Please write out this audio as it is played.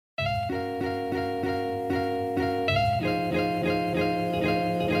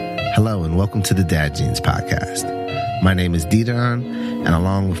Hello and welcome to the Dad Genes Podcast. My name is Didon, and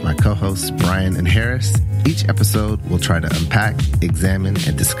along with my co-hosts Brian and Harris, each episode will try to unpack, examine,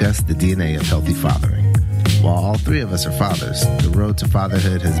 and discuss the DNA of healthy fathering. While all three of us are fathers, the road to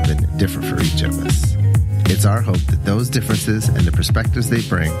fatherhood has been different for each of us. It's our hope that those differences and the perspectives they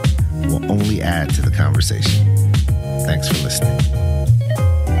bring will only add to the conversation. Thanks for listening.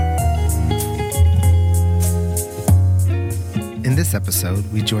 In this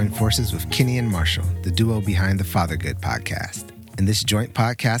episode, we join forces with Kenny and Marshall, the duo behind the Fathergood podcast. In this joint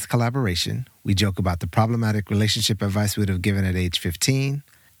podcast collaboration, we joke about the problematic relationship advice we would have given at age 15.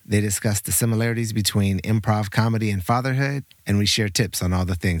 They discuss the similarities between improv comedy and fatherhood, and we share tips on all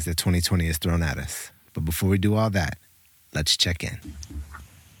the things that 2020 has thrown at us. But before we do all that, let's check in.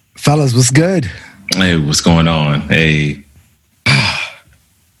 Fellas, what's good? Hey, what's going on? Hey.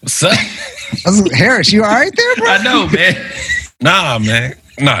 What's up? Harris, you all right there, bro? I know, man. Nah, man.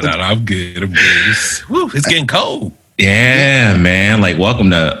 No, I'm good. It's getting cold. Yeah, man. Like,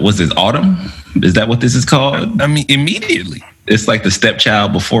 welcome to, what's this, autumn? Is that what this is called? I mean, immediately. It's like the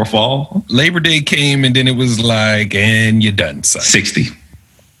stepchild before fall. Labor Day came and then it was like, and you're done, son. 60.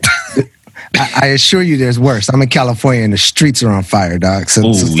 I assure you there's worse. I'm in California and the streets are on fire, dog.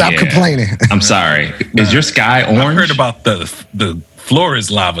 So stop complaining. I'm sorry. Is your sky orange? I heard about the floor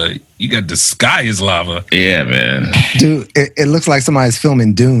is lava. You got the sky is lava. Yeah, man. Dude, it looks like somebody's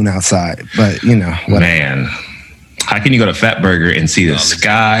filming Dune outside, but you know. Whatever. Man, how can you go to Fatburger and see the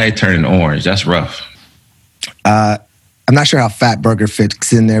sky turning orange? That's rough. I'm not sure how Fatburger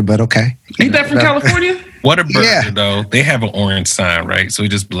fits in there, but okay. Ain't that from California? Whataburger, though, they have an orange sign, right? So it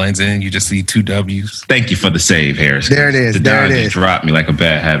just blends in. You just see two W's. Thank you for the save, Harris. There it is. There it is. Dropped me like a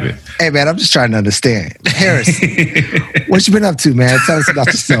bad habit. Hey, man, I'm just trying to understand. Harris, what you been up to, man? Tell us about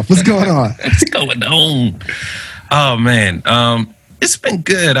yourself. What's going on? What's going on? Oh, man. It's been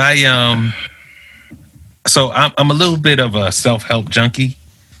good. So I'm a little bit of a self-help junkie.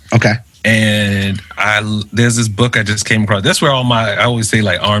 Okay. And there's this book I just came across. That's where I always say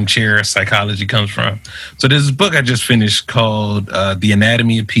like armchair psychology comes from. So there's this book I just finished called The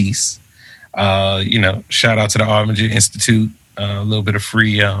Anatomy of Peace. Shout out to the Arminger Institute, a little bit of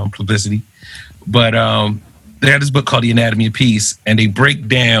free publicity. But they had this book called The Anatomy of Peace, and they break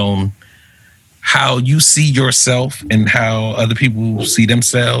down how you see yourself and how other people see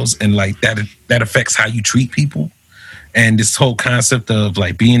themselves, and like that affects how you treat people. And this whole concept of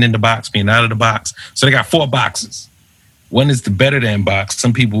like being in the box, being out of the box. So they got 4 boxes. One is the better than box.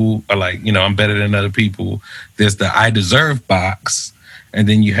 Some people are like, I'm better than other people. There's the I deserve box. And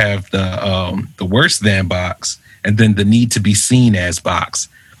then you have the worse than box. And then the need to be seen as box.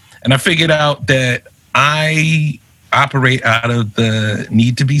 And I figured out that I operate out of the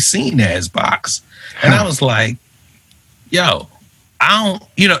need to be seen as box. And I was like, yo,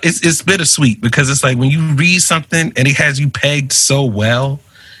 it's bittersweet because it's like when you read something and it has you pegged so well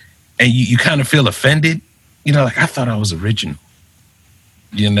and you kind of feel offended, like I thought I was original,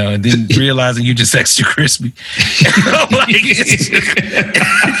 and then realizing you just extra crispy.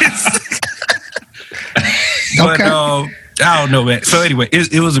 But I don't know, man. So anyway,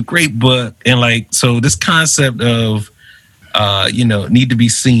 it was a great book. And like, so this concept of, need to be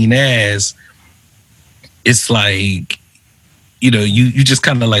seen as, it's like, you just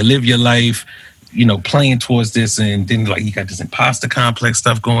kind of like live your life, playing towards this, and then like you got this imposter complex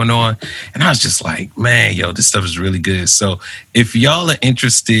stuff going on. And I was just like, man, this stuff is really good. So if y'all are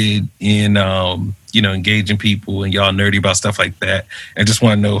interested in, engaging people and y'all nerdy about stuff like that and just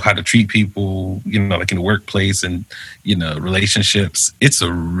want to know how to treat people, like in the workplace and, relationships, it's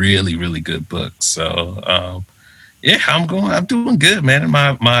a really, really good book. So, I'm doing good, man.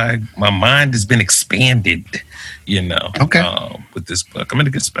 My mind has been expanded, with this book. I'm in a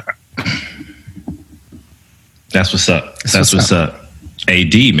good spot. That's what's up. That's what's up.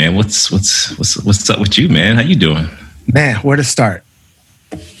 AD, man, what's up with you, man? How you doing? Man, where to start?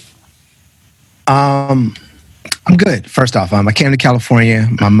 I'm good. First off, I came to California.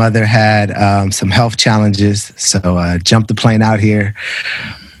 My mother had some health challenges, so I jumped the plane out here.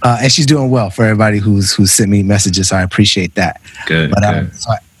 And she's doing well for everybody who's sent me messages. So I appreciate that. Good. But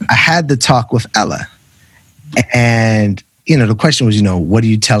so I had the talk with Ella, and the question was, what do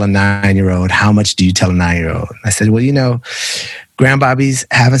you tell a 9-year-old? How much do you tell a 9-year-old? I said, well, Grandbobby's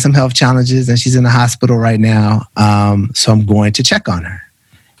having some health challenges, and she's in the hospital right now. So I'm going to check on her.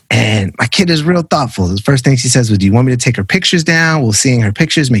 And my kid is real thoughtful. The first thing she says was, do you want me to take her pictures down? Will seeing her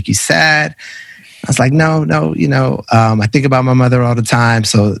pictures make you sad? I was like, no, I think about my mother all the time,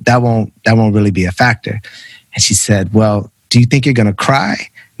 so that won't really be a factor. And she said, well, do you think you're going to cry?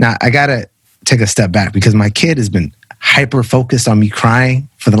 Now, I got to take a step back because my kid has been hyper focused on me crying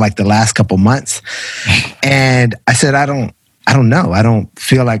for the last couple months. And I said, I don't know. I don't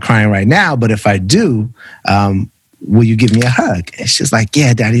feel like crying right now, but if I do, will you give me a hug? And she's like,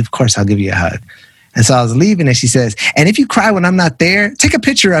 yeah, Daddy, of course I'll give you a hug. And so I was leaving and she says, and if you cry when I'm not there, take a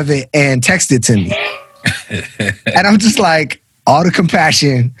picture of it and text it to me. And I'm just like, all the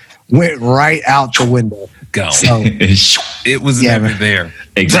compassion went right out the window. Gone. So it was never there.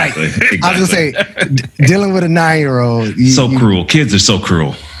 Exactly. Right. Exactly. I was going to say, dealing with a 9-year-old. So cruel. Kids are so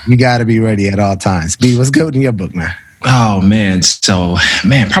cruel. You got to be ready at all times. B, what's good in your book, man? Oh, man. So,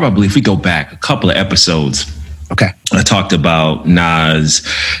 man, probably if we go back a couple of episodes, okay, I talked about Nas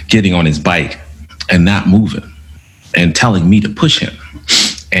getting on his bike and not moving and telling me to push him.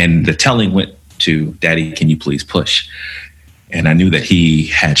 And the telling went to, Daddy, can you please push? And I knew that he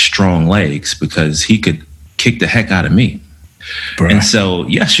had strong legs because he could kick the heck out of me. Bruh. And so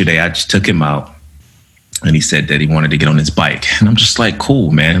yesterday I just took him out and he said that he wanted to get on his bike. And I'm just like,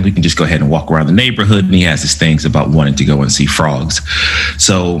 cool, man. We can just go ahead and walk around the neighborhood. And he has his things about wanting to go and see frogs.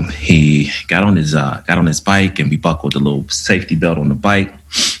 So he got on his bike and we buckled the little safety belt on the bike.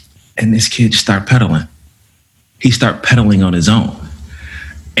 And this kid just started pedaling. He started pedaling on his own.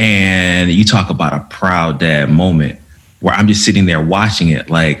 And you talk about a proud dad moment where I'm just sitting there watching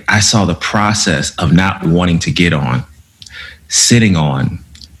it. Like I saw the process of not wanting to get on, sitting on,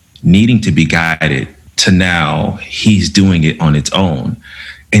 needing to be guided, to now he's doing it on its own.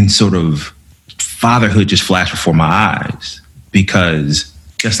 And sort of fatherhood just flashed before my eyes because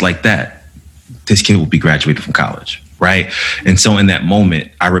just like that, this kid will be graduated from college, right? And so in that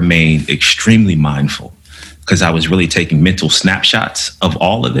moment, I remained extremely mindful because I was really taking mental snapshots of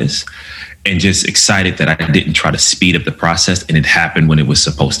all of this and just excited that I didn't try to speed up the process and it happened when it was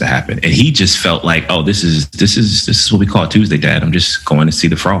supposed to happen. And he just felt like, oh, this is what we call Tuesday, Dad. I'm just going to see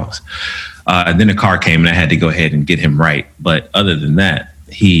the frogs. And then the car came and I had to go ahead and get him right. But other than that,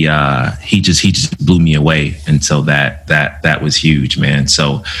 he just blew me away. And so that was huge, man.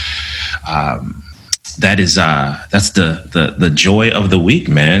 So that's the joy of the week,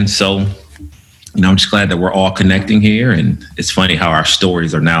 man. So, you know, I'm just glad that we're all connecting here. And it's funny how our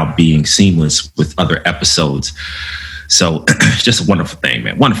stories are now being seamless with other episodes. So it's just a wonderful thing,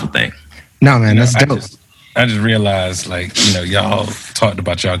 man. Wonderful thing. No, man, that's dope. I just realized, like, you know, y'all talked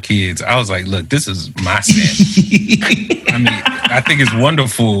about y'all kids. I was like, look, this is my standard. I mean, I think it's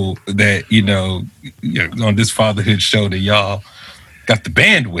wonderful that, you know, on this fatherhood show that y'all got the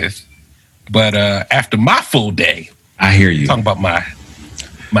bandwidth. But after my full day, I hear you. Talking about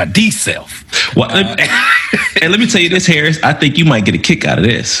my D self. Well, and let me tell you this, Harris. I think you might get a kick out of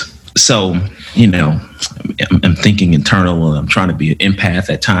this. So, you know, I'm thinking internal. I'm trying to be an empath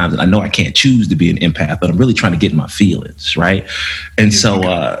at times, and I know I can't choose to be an empath, but I'm really trying to get in my feelings, right? And so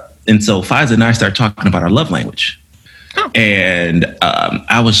Faiza and I started talking about our love language, and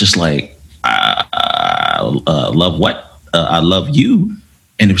I was just like, "Love what? I love you,"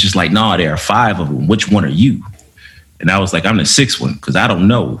 and it was just like, "No, there are 5 of them. Which one are you?" And I was like, I'm the 6th one because I don't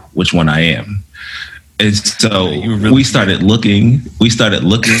know which one I am. And so we started looking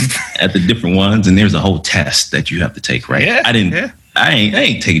at the different ones, and there's a whole test that you have to take, right? Yeah, I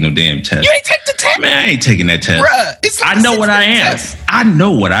ain't taking no damn test. You ain't take the test? Man, I ain't taking that test. Bruh, I know what I am. I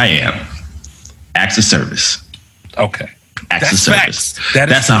know what I am. Acts of service. Okay. Acts of service.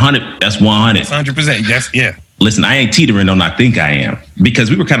 That's 100. That's 100. That's 100%. Yes, yeah. Listen, I ain't teetering on I think I am.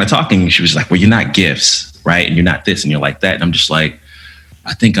 Because we were kind of talking, and she was like, well, you're not gifts, right? And you're not this, and you're like that. And I'm just like,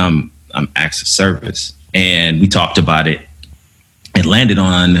 I think I'm acts of service. And we talked about it. It landed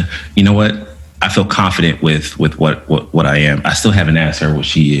on, you know what? I feel confident with what I am. I still haven't asked her what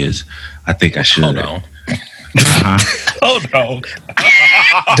she is. I think I should. Hold on. Hold on.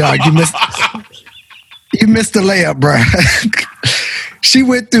 Dog, you missed the layup, bro. She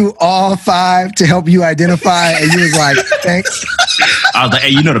went through all 5 to help you identify, and you was like, thanks. I was like, hey,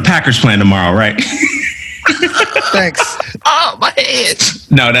 you know the Packers playing tomorrow, right? Thanks. Oh, my head.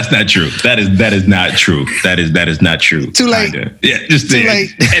 No, that's not true. That is not true. That is not true. Too late. Kinda. Yeah, just too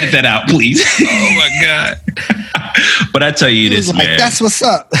late. Edit that out, please. Oh my God. But I tell you this, like, man. That's what's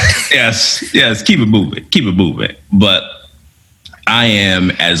up. Yes. Keep it moving. But I am,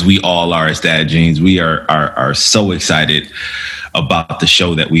 as we all are as Dad Jeans, we are so excited about the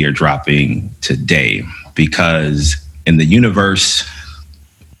show that we are dropping today, because in the universe,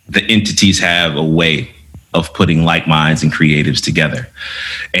 the entities have a way of putting like minds and creatives together.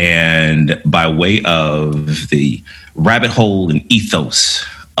 And by way of the rabbit hole and ethos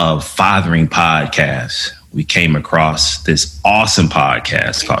of fathering podcasts, we came across this awesome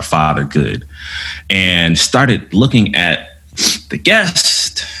podcast called Father Good and started looking at the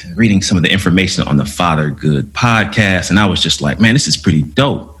guest, reading some of the information on the Father Good podcast, and I was just like, man, this is pretty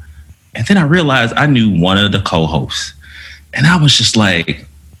dope. And then I realized I knew one of the co-hosts, and I was just like,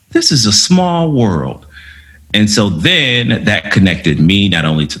 this is a small world. And so then that connected me not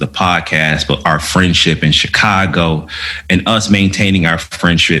only to the podcast, but our friendship in Chicago, and us maintaining our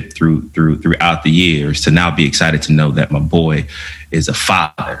friendship throughout the years, to now be excited to know that my boy is a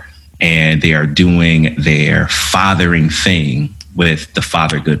father and they are doing their fathering thing with the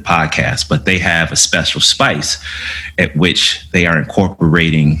Father Good podcast. But they have a special spice at which they are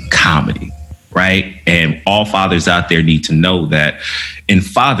incorporating comedy. Right. And all fathers out there need to know that in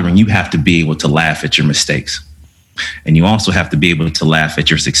fathering, you have to be able to laugh at your mistakes. And you also have to be able to laugh at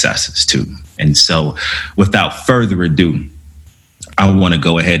your successes, too. And so without further ado, I want to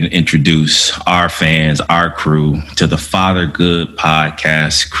go ahead and introduce our fans, our crew, to the Father Good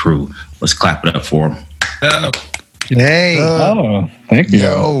podcast crew. Let's clap it up for them. Hey. Oh, thank you.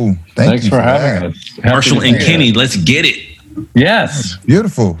 Yo, Thanks for having us. Marshall and Kenny, let's get it. Yes.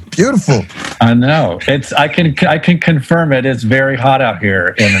 Beautiful. I know. I can confirm it. It's very hot out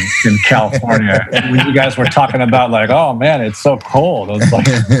here in California. When you guys were talking about like, oh man, it's so cold. I was like,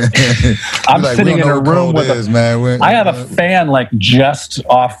 I'm like, sitting in a room with I have a fan like just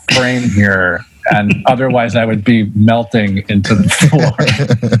off frame here, and otherwise I would be melting into the floor.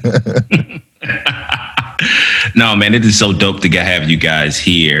 No, man, it is so dope to have you guys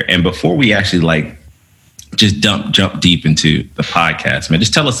here. And before we actually like just jump deep into the podcast, man,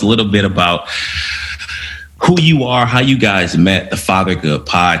 just tell us a little bit about who you are, how you guys met the Father Good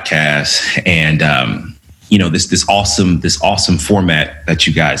podcast, and this awesome format that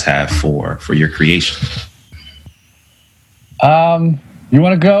you guys have for your creation. You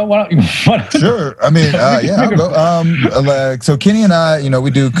want to go? Why don't you? Sure. I mean, yeah, I'll go. So Kenny and I,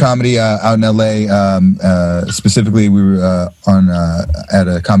 we do comedy out in LA. Specifically, we were at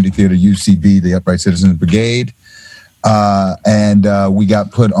a comedy theater, UCB, the Upright Citizens Brigade, and we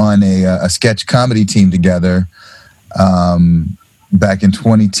got put on a sketch comedy team together back in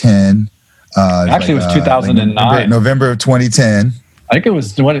 2010. Actually, it was 2009. November of 2010. I think it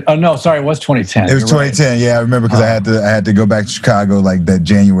was it was 2010. It was 2010. Right. Yeah, I remember because I had to go back to Chicago like that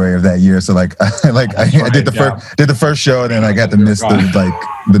January of that year. So like I did the first show, and then I got to miss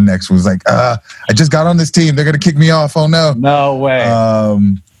the next was like I just got on this team. They're gonna kick me off. Oh no. No way.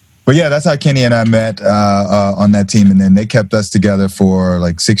 But yeah, that's how Kenny and I met on that team, and then they kept us together for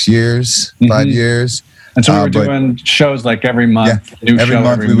like 6 years, 5 years. And so we were doing shows like every month. Yeah, every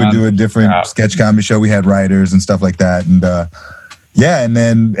month we would do a different sketch comedy show. We had writers and stuff like that, and. Yeah, and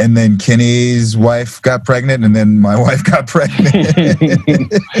then Kenny's wife got pregnant, and then my wife got pregnant.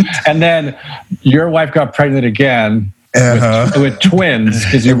 And then your wife got pregnant again with twins,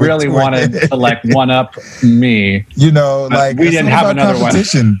 because you really wanted to like one-up me. Like we didn't have another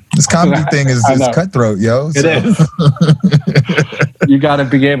competition. This comedy thing is cutthroat, yo. It is. You got to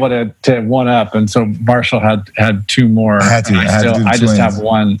be able to one-up, and so Marshall had two more. I just have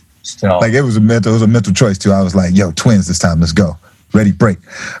one still. Like it was a mental choice too. I was like, yo, twins this time, let's go. Ready, break.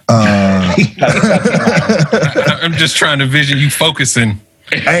 I'm just trying to vision you focusing.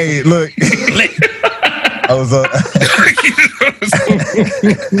 Hey, look. I was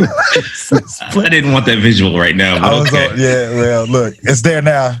I didn't want that visual right now. But look, it's there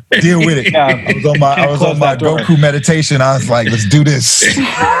now. Deal with it. Yeah. I was on my Goku meditation. I was like, let's do this.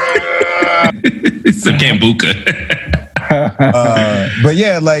 It's a Gambuka. But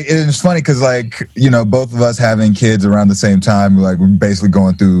yeah, like it's funny because both of us having kids around the same time, we're basically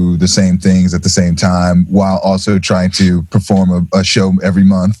going through the same things at the same time while also trying to perform a show every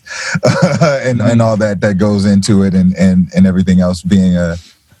month and all that goes into it and everything else, being a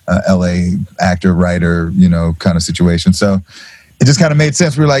LA actor, writer, kind of situation. So it just kind of made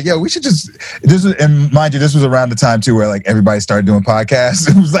sense. We were like, yo, we should and mind you, this was around the time too where like everybody started doing podcasts.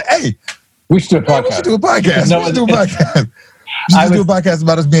 It was like, hey, we should do a podcast. We should do a podcast. Do a podcast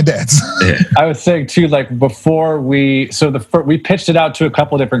about us being dads. I was saying too, like before we pitched it out to a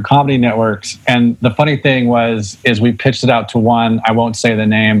couple of different comedy networks, and the funny thing is we pitched it out to one. I won't say the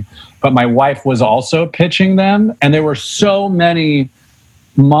name, but my wife was also pitching them, and there were so many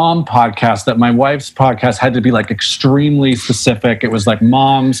mom podcasts that my wife's podcast had to be like extremely specific. It was like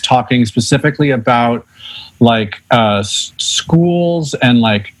moms talking specifically about like schools and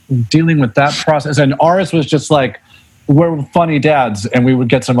like dealing with that process, and ours was just like, we're funny dads, and we would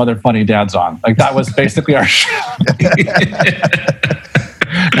get some other funny dads on. Like that was basically our show.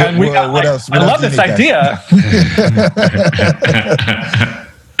 And what else? I love this idea.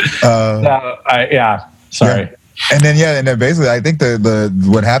 Sorry. Yeah. And then basically, I think the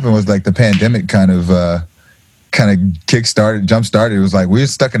what happened was like the pandemic kind of kind of jump started. It was like, we're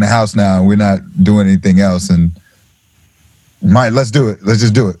stuck in the house now and we're not doing anything else. And let's do it. Let's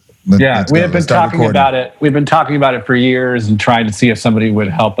just do it. We have been talking about it. We've been talking about it for years and trying to see if somebody would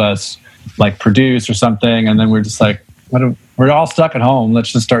help us like produce or something. And then we're just like, we're all stuck at home.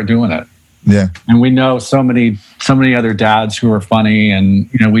 Let's just start doing it. Yeah. And we know so many other dads who are funny, and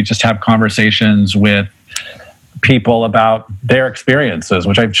we just have conversations with people about their experiences,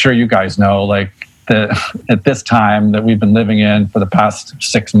 which I'm sure you guys know, like at this time that we've been living in for the past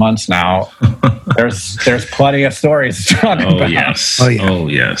 6 months now, there's plenty of stories to talk about. Yes. Oh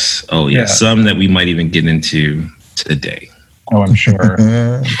yes. Some that we might even get into today. Oh, I'm sure.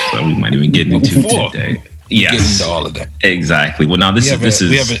 So we might even get into today. Yes. Get into all of that. Exactly. Well, now we have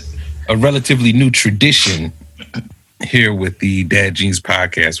a relatively new tradition here with the Dad Jeans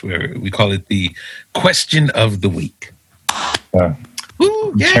podcast, where we call it the question of the week. I'm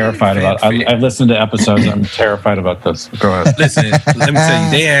terrified about it. I've listened to episodes. I'm terrified about this. Go ahead. Listen, let me tell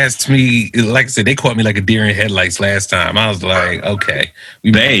you, they asked me, like I said, they caught me like a deer in headlights last time. I was like, okay.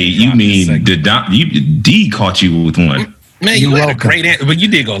 D caught you with one. Man, you had a great answer, but you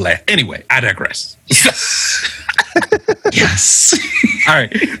did go last. Anyway, I digress. Yes. All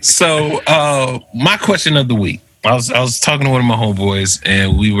right. So my question of the week. I was talking to one of my homeboys,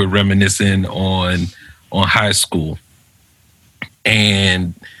 and we were reminiscing on high school.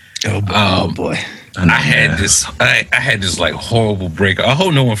 And oh boy. I had this like horrible breakup. I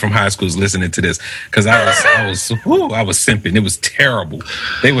hope no one from high school is listening to this, because I was simping. It was terrible.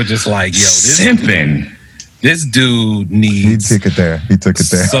 They were just like, yo, this dude needs. He took it there.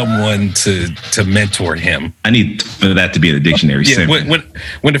 Someone to mentor him. I need for that to be in the dictionary. Yeah,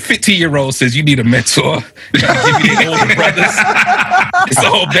 when the 15-year-old says you need a mentor, give you the older brothers, it's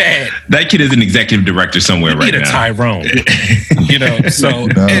all bad. That kid is an executive director somewhere right now. You need a Tyrone. So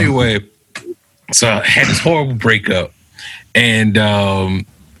anyway, so I had this horrible breakup, and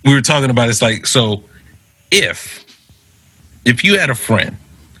we were talking about, it's like, so if you had a friend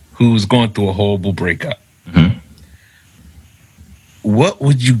who was going through a horrible breakup, mm-hmm. what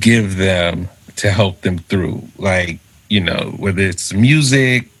would you give them to help them through? Like, whether it's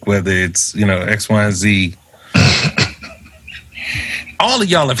music, whether it's, X, Y, and Z. All of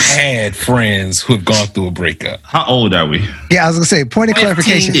y'all have had friends who have gone through a breakup. How old are we? Yeah, I was going to say, point of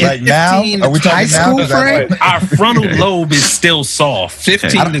clarification. Like now? Are we talking high school friend? Our frontal lobe is still soft.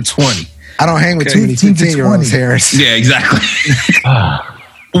 15 to 20. I don't hang with too many 15-year-olds, Harris. Yeah, exactly.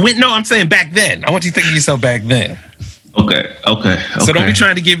 No, I'm saying back then. I want you to think of yourself back then. Okay. So don't be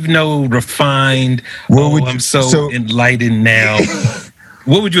trying to give no refined, I'm so enlightened now.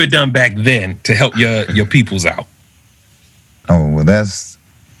 What would you have done back then to help your peoples out? Oh, well, oh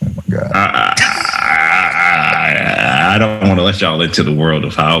my God. I don't want to let y'all into the world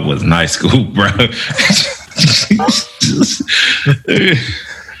of how it was in high school, bro.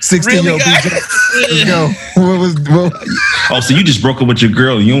 16-year-old Let's go. Oh, so you just broke up with your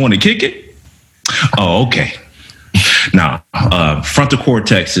girl and you don't want to kick it? Oh, okay. Now, frontal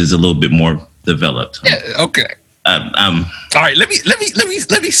cortex is a little bit more developed. Yeah, okay. All right, let me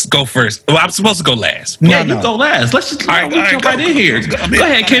go first. Well, I'm supposed to go last. Yeah, you go last. Let's just jump right in here. Go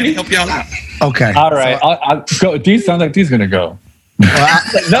ahead, Kenny. Help y'all out. Okay. All right. I'll go. D sounds like D's going to go.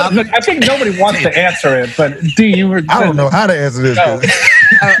 I think nobody wants to answer it, but D, you were. I don't know how to answer this. No.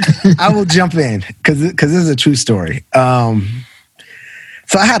 I will jump in because this is a true story. So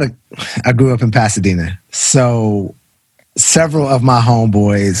I grew up in Pasadena. So several of my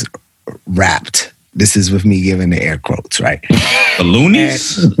homeboys rapped. This is with me giving the air quotes, right? The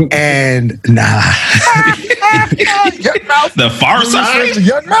Loonies? And nah. The Far Side?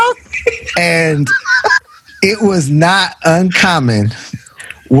 Young Mouth? And it was not uncommon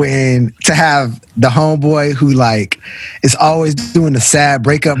to have the homeboy who is always doing the sad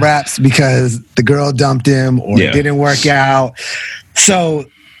breakup raps because the girl dumped him or it didn't work out. So,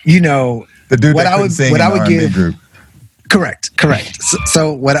 the dude what I would give group. Correct.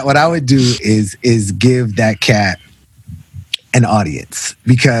 So what I would do is give that cat an audience,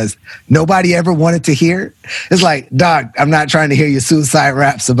 because nobody ever wanted to hear. It's like, dog, I'm not trying to hear your suicide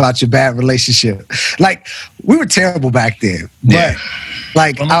raps about your bad relationship. Like, we were terrible back then, but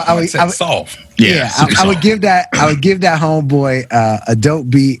I would give that homeboy a dope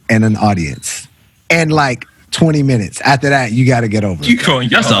beat and an audience, and 20 minutes. After that, you got to get over it.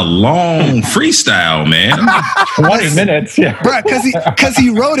 That's a long freestyle, man. 20 minutes, yeah. Bro, because he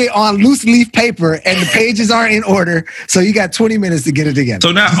wrote it on loose leaf paper and the pages aren't in order, so you got 20 minutes to get it together.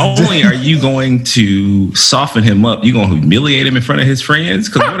 So not only are you going to soften him up, you're going to humiliate him in front of his friends,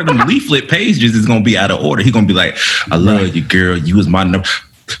 because one of them leaflet pages is going to be out of order. He's going to be like, I love you, girl. You was my number.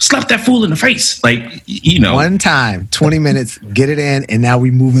 slap that fool in the face. Like, you know. One time, 20 minutes, get it in, and now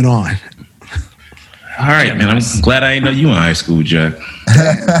we moving on. All right, man. I'm glad I didn't know you in high school, Jack.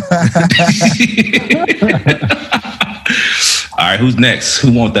 All right, who's next?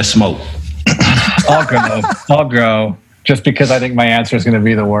 Who wants that smoke? I'll go. Just because I think my answer is going to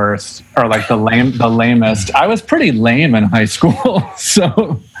be the worst or like the lamest. I was pretty lame in high school,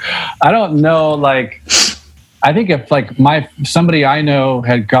 so I don't know. Like, I think if like somebody I know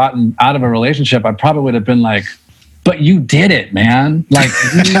had gotten out of a relationship, I probably would have been like, "But you did it, man! Like,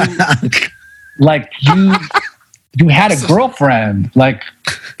 you had a girlfriend. Like,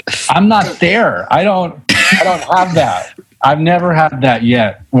 I'm not there. I don't have that." I've never had that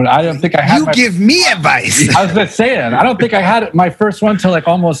yet. I don't think I had. You give me advice. I was just saying. I don't think I had my first one till like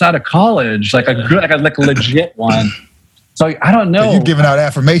almost out of college, like a legit one. So I don't know. You're giving out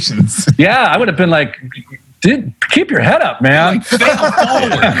affirmations. Yeah, I would have been like, "Dude, keep your head up, man." Like,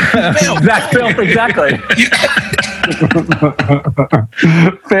 fail forward. Exactly.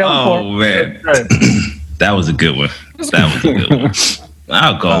 Fail forward. Oh man, that was a good one.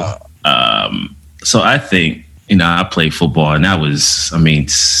 I'll go. So I think. You know, I played football, and that was, I mean,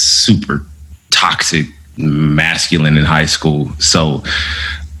 super toxic, masculine in high school. So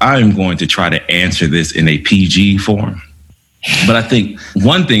I'm going to try to answer this in a PG form. But I think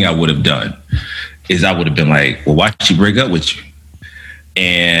one thing I would have done is I would have been like, well, why'd she break up with you?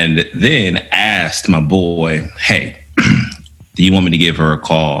 And then asked my boy, hey, do you want me to give her a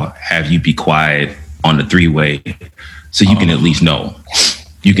call? Have you be quiet on the three-way so you can at least know?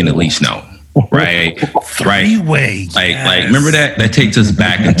 You can at least know. Right. Three-way. Like remember that takes us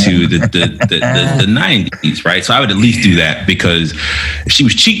back into the 90s, right? So I would at least do that, because if she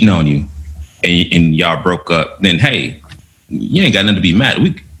was cheating on you and y'all broke up, then hey, you ain't got nothing to be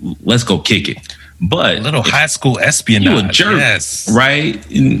mad. Let's go kick it. But a little high school espionage. You a jerk, yes. right?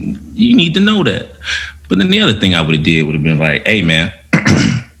 And you need to know that. But then the other thing I would have did would have been like, hey man,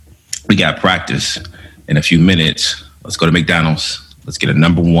 we got practice in a few minutes. Let's go to McDonald's. Let's get a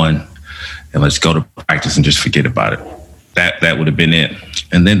number one. And let's go to practice and just forget about it. That would have been it.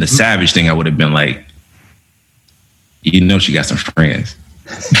 And then the savage thing, I would have been like, you know, she got some friends.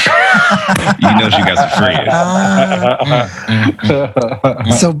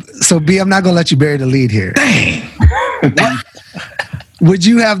 So B, I'm not gonna let you bury the lead here. Dang. Would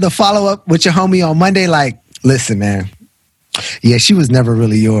you have the follow-up with your homie on Monday? Like, listen, man. Yeah, she was never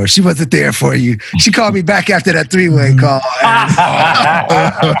really yours. She wasn't there for you. She called me back after that three-way call.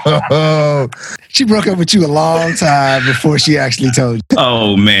 She broke up with you a long time before she actually told you.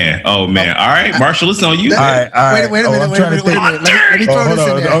 Oh man. All right, Marshall, it's on you. All right. Wait a minute. Let me throw this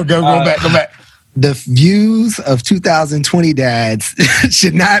in there. Okay, go back. The views of 2020 dads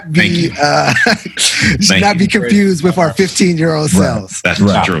should not be confused with our 15-year-old selves. That's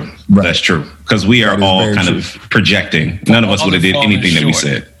true. Right. That's true. Because we are all kind of projecting. None of us would have did anything that we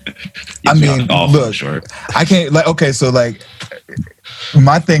said. I mean, look, I can't so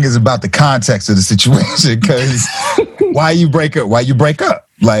my thing is about the context of the situation, because why you break up?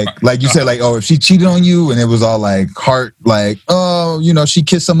 Like you said, like, oh, if she cheated on you and it was all like heart, like, oh, you know, she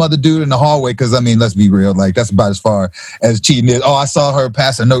kissed some other dude in the hallway. Because I mean, let's be real, like that's about as far as cheating is. Oh, I saw her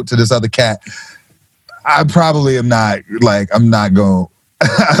pass a note to this other cat. I probably am not like, I'm not going.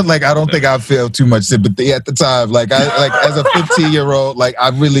 Like, I don't think I feel too much sympathy at the time. Like as a 15-year-old, like I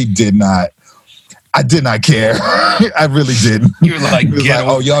really did not. I did not care. I really didn't. You were like,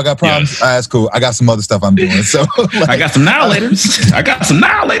 oh, y'all got problems? Yes. That's cool. I got some other stuff I'm doing. So like, I got some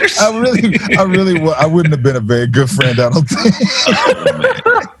annihilators. I wouldn't have been a very good friend, I don't think.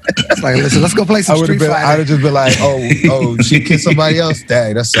 It's like, listen, let's go play some Street Fighter. I'd have just been like, oh, she kissed somebody else?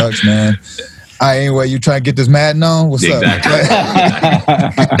 Dang, that sucks, man. Anyway, you trying to get this Madden on? What's up? That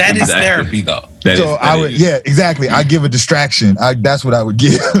is therapy, though. Exactly. I give a distraction. That's what I would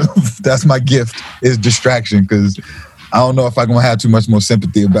give. That's my gift, is distraction, because I don't know if I'm gonna have too much more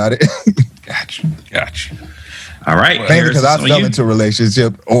sympathy about it. Gotcha. All right. Mainly because I fell into a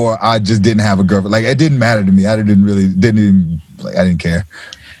relationship, or I just didn't have a girlfriend. Like, it didn't matter to me. I didn't care.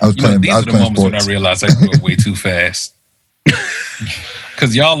 I was playing. These I was are the playing moments sports. when I realized I grew up way too fast.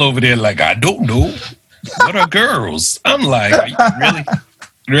 Because y'all over there like, I don't know. What are girls? I'm like,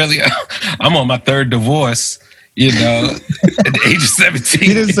 really? I'm on my third divorce, you know, at the age of 17. He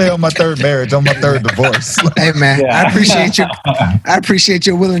didn't say on my third marriage, on my third divorce. Hey, man, yeah. I appreciate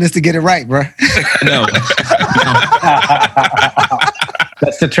your willingness to get it right, bro. No.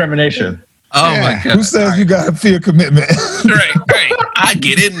 That's determination. Oh, my God. Who says you got to feel commitment? Right. I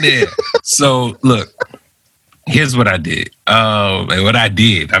get in there. So, look. Here's what I did.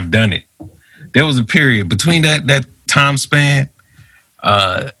 I've done it. There was a period between that time span.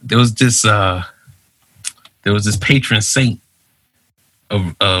 there was this patron saint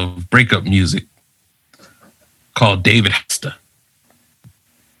of breakup music called David Hollister.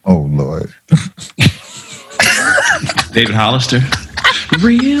 Oh Lord. David Hollister.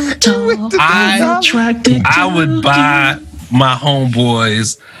 Real talk. I would buy my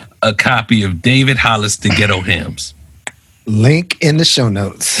homeboys a copy of David Hollister Ghetto Hymns. Link in the show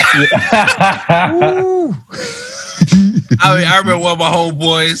notes. I remember one of my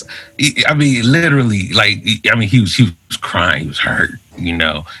homeboys. Literally, he was crying, he was hurt, and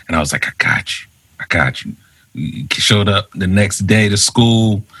I was like, I got you. He showed up the next day to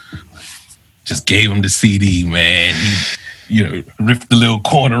school, just gave him the CD, man. He, ripped the little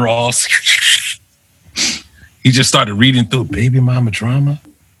corner off. He just started reading through Baby Mama Drama.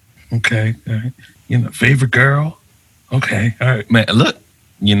 Okay, all right. Favorite girl. Okay, all right, man. Look,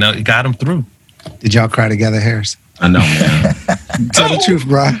 it got him through. Did y'all cry together, Harris? I know, man. Tell the truth,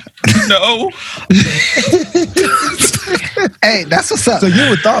 bro. No. Hey, that's what's up. So you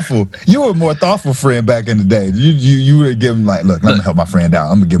were thoughtful. You were a more thoughtful friend back in the day. You would give him like, look, I'm gonna help my friend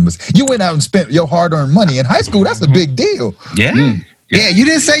out. I'm gonna give him this. You went out and spent your hard-earned money in high school. That's a big deal. Yeah. Yeah, you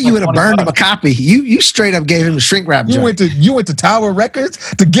didn't say you would have burned him a copy. You straight up gave him the shrink wrap joint. You went to Tower Records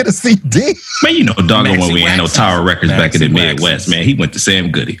to get a CD. Man, doggone when we had no Tower Records back in the Maxi Midwest, man. He went to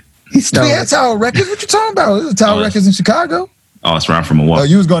Sam Goody. He stole We had it. Tower Records. What you talking about? It was Tower Records in Chicago. Oh, it's right from Oh, Milwaukee.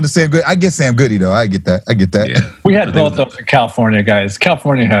 you was going to Sam Goody. I get Sam Goody though. I get that. Yeah. We had both those in California, guys.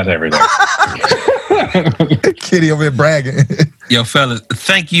 California had everything. Kitty over here bragging. Yo, fellas,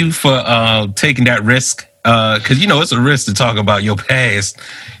 thank you for taking that risk. Because it's a risk to talk about your past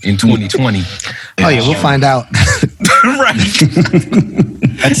in 2020. Oh yeah, we'll find out. Right.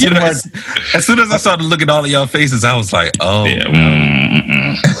 As soon as I started looking at all of y'all faces, I was like, oh. Yeah.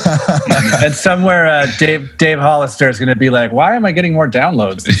 And somewhere, Dave Hollister is going to be like, "Why am I getting more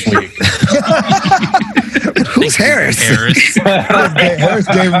downloads this week?" Who's Harris? Harris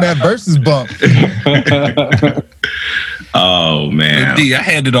gave him that versus bump. Oh, man. D, I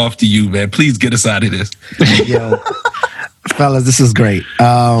hand it off to you, man. Please get us out of this. Yo, fellas, this is great.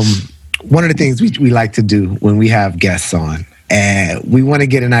 One of the things we like to do when we have guests on, and we want to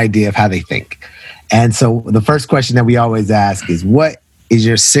get an idea of how they think. And so the first question that we always ask is, what is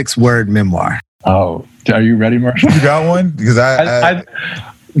your 6-word memoir? Oh, are you ready, Marshall? You got one? Because I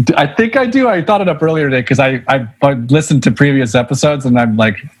think I do. I thought it up earlier today because I listened to previous episodes and I'm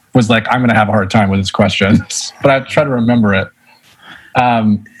like, I'm going to have a hard time with this question, but I try to remember it.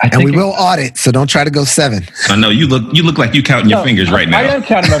 And we will audit, so don't try to go 7. I know you look like you counting your fingers right now. I am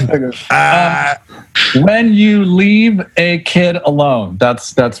counting my fingers. When you leave a kid alone,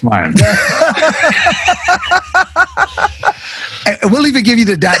 that's mine. We'll even give you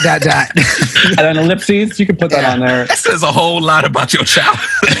the ... And then ellipses, you can put that on there. That says a whole lot about your child.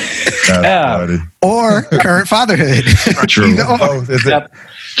 Yeah. or current fatherhood. True. Either or. Oh, is it? Yep.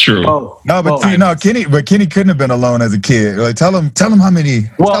 True. Oh, No, but Kenny couldn't have been alone as a kid. Like, tell him how many.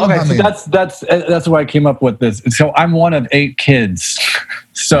 Well, tell him okay, how so many. that's why I came up with this. So I'm one of 8 kids.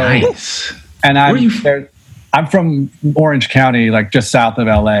 So, Nice. and I'm from Orange County, like just south of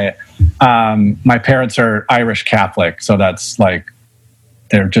LA. My parents are Irish Catholic, so that's like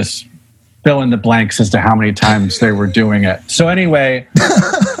they're just fill in the blanks as to how many times they were doing it. So anyway,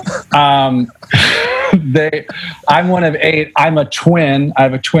 I'm one of 8. I'm a twin. I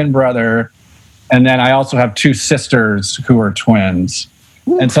have a twin brother, and then I also have 2 sisters who are twins.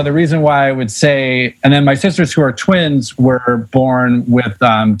 And so the reason why I would say, and then my sisters who are twins were born with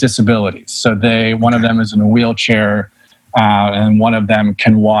disabilities. So one of them is in a wheelchair, and one of them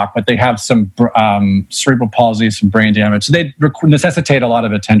can walk, but they have some cerebral palsy, some brain damage. So they necessitate a lot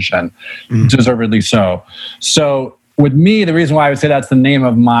of attention, deservedly so. So with me, the reason why I would say that's the name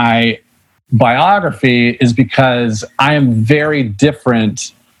of my biography is because I am very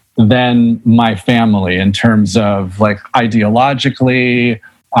different than my family in terms of like ideologically.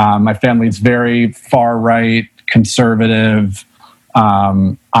 My family's very far right, conservative.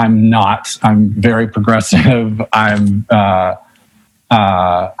 I'm not. I'm very progressive. I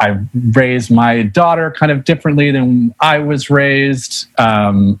raised my daughter kind of differently than I was raised.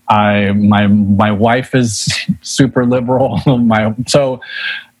 My wife is super liberal.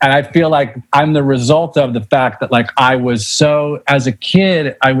 And I feel like I'm the result of the fact that like as a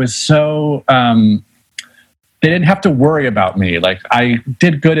kid, I was so, they didn't have to worry about me. Like I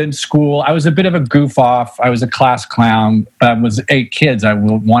did good in school. I was a bit of a goof off. I was a class clown. I was 8 kids. I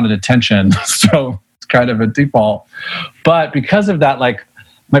wanted attention. So it's kind of a default. But because of that, like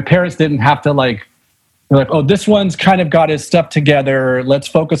my parents didn't have to they're like, oh, this one's kind of got his stuff together. Let's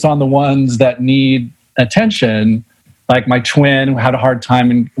focus on the ones that need attention. like my twin had a hard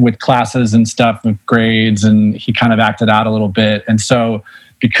time with classes and stuff, with grades, and he kind of acted out a little bit. And so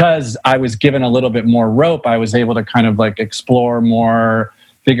because I was given a little bit more rope, I was able to kind of like explore more,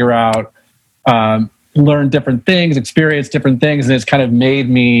 figure out, learn different things, experience different things. And it's kind of made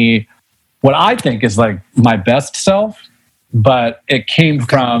me what I think is like my best self. But it came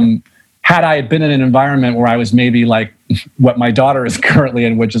from, had I been in an environment where I was maybe like what my daughter is currently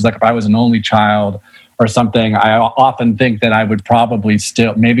in, which is like if I was an only child or something, I often think that I would probably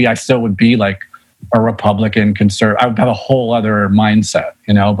maybe I still would be like a Republican conservative. I would have a whole other mindset,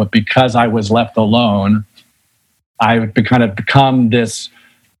 you know, but because I was left alone, I would kind of become this,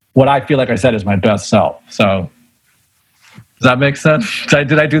 what I feel like I said is my best self. So does that make sense?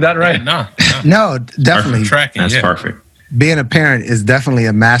 Did I do that right? No. No, definitely. Tracking, That's perfect. Being a parent is definitely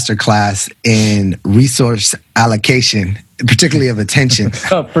a masterclass in resource allocation, particularly of attention.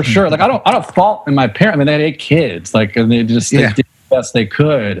 Oh, for sure. Like I don't fault in my parents. I mean, they had 8 kids, like, and they did the best they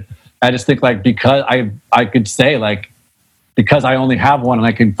could. I just think like, because I could say like, because I only have one and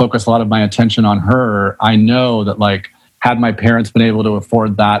I can focus a lot of my attention on her, I know that like, had my parents been able to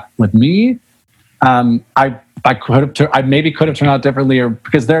afford that with me, I maybe could have turned out differently, or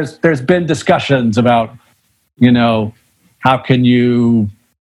because there's been discussions about, you know, how can you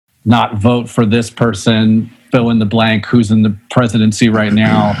not vote for this person, fill in the blank, who's in the presidency right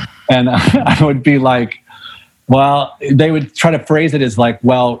now? And I would be like, well, they would try to phrase it as like,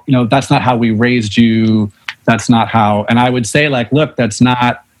 well, you know, that's not how we raised you. That's not how. And I would say like, look, I'm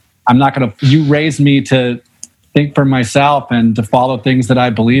not going to, you raised me to think for myself and to follow things that I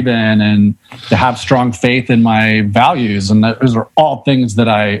believe in and to have strong faith in my values. And those are all things that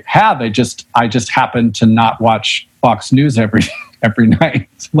I have. I just happen to not watch Fox News every night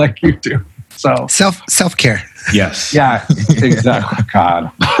like you do. So self-care. Yes. Yeah, exactly.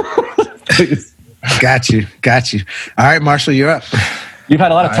 God. Got you. All right, Marshall, you're up. You've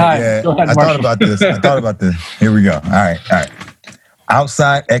had a lot of time. Yeah, Go ahead, I Marshall. thought about this. Here we go. All right.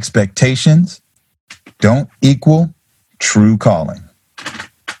 Outside expectations don't equal true calling.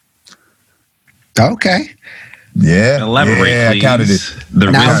 Okay. Yeah. Elaborate, please. I counted it.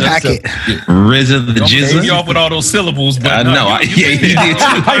 The Now RZA, pack it. RZA the Don't piss me Jizza. off with all those syllables, but I know. You did too.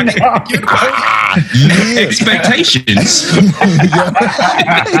 Yeah. Expectations.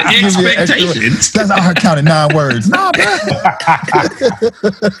 Expectations. That's how I counted 9 words. Nah, bro.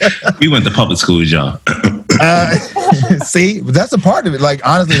 We went to public schools, y'all. See, but that's a part of it. Like,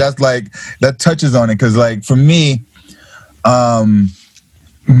 honestly, that's like, that touches on it. Cause like for me,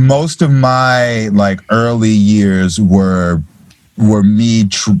 most of my like early years were me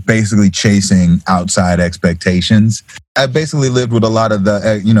basically chasing outside expectations. I basically lived with a lot of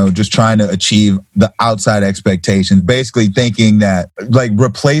the, just trying to achieve the outside expectations, basically thinking that like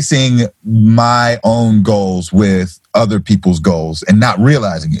replacing my own goals with other people's goals and not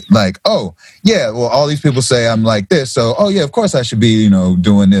realizing it. Like, oh yeah, well, all these people say I'm like this. So, oh yeah, of course I should be,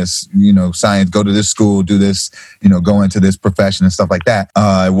 doing this, science, go to this school, do this, go into this profession and stuff like that.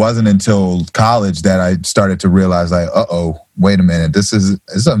 It wasn't until college that I started to realize like, wait a minute, this is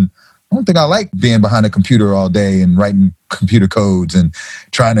I don't think I like being behind a computer all day and writing computer codes and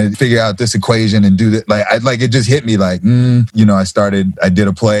trying to figure out this equation and do that. Like, it just hit me like, I did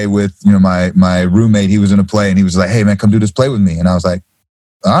a play with, my roommate. He was in a play and he was like, hey man, come do this play with me. And I was like,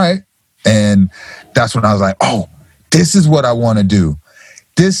 all right. And that's when I was like, oh, this is what I want to do.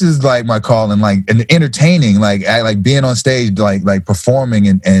 This is like my calling, like, and entertaining, like being on stage, like performing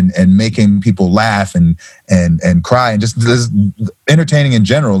and making people laugh and cry and just entertaining in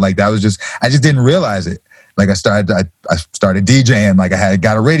general. Like I just didn't realize it. Like I started DJing, like I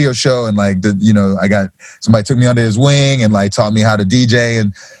got a radio show and like, somebody took me under his wing and like taught me how to DJ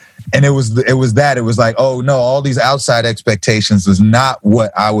and it was like, oh no, all these outside expectations is not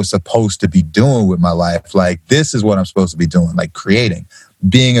what I was supposed to be doing with my life. Like this is what I'm supposed to be doing, like creating.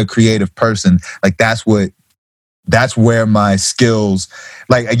 Being a creative person, like that's where my skills,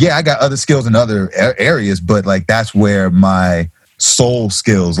 like, yeah, I got other skills in other areas, but like, that's where my soul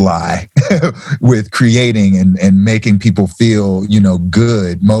skills lie with creating and making people feel,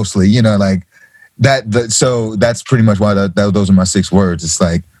 good mostly, like that. So that's pretty much why those are my 6 words. It's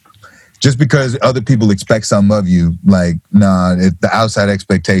like, just because other people expect something of you, like, nah, the outside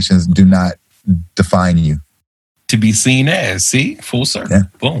expectations do not define you. To be seen as, see, full circle, yeah.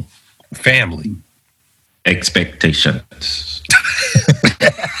 Boom, family, expectations.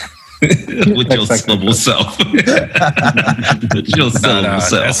 With your syllable self. With your syllable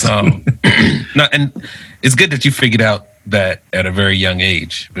self. No, and it's good that you figured out that at a very young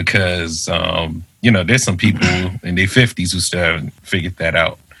age because there's some people in their 50s who still haven't figured that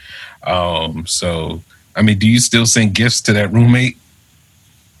out. So I mean, do you still send gifts to that roommate?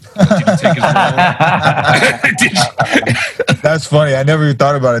 Did you take his That's funny. I never even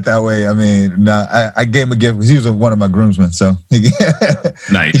thought about it that way. I mean, I gave him a gift. He was one of my groomsmen, so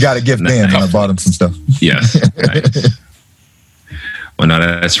Nice. he got a gift then, and I bought him some stuff. Yes. Nice. Well, no,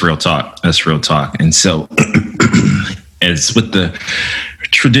 that's real talk. That's real talk. And so, as with the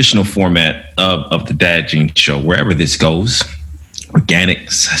traditional format of the Dad Gene Show, wherever this goes,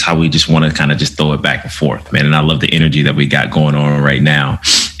 organics, that's how we just want to kind of just throw it back and forth, man. And I love the energy that we got going on right now.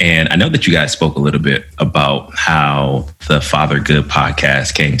 And I know that you guys spoke a little bit about how the Father Good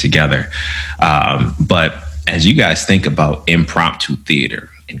podcast came together. But as you guys think about impromptu theater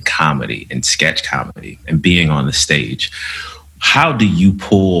and comedy and sketch comedy and being on the stage, how do you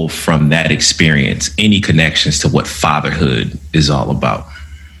pull from that experience any connections to what fatherhood is all about?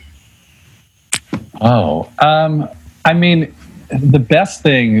 I mean, the best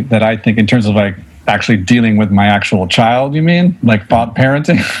thing that I think in terms of like actually dealing with my actual child, you mean? Like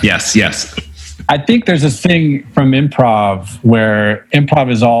parenting? Yes. I think there's this thing from improv where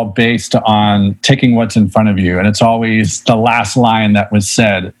improv is all based on taking what's in front of you. And it's always the last line that was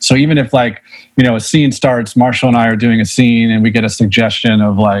said. So even if like, you know, a scene starts, Marshall and I are doing a scene and we get a suggestion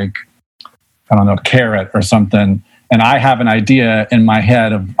of like, I don't know, carrot or something. And I have an idea in my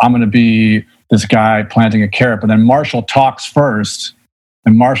head of I'm going to be this guy planting a carrot. But then Marshall talks first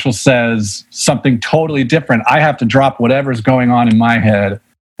and Marshall says something totally different. I have to drop whatever's going on in my head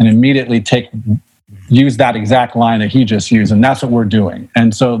and immediately use that exact line that he just used. And that's what we're doing.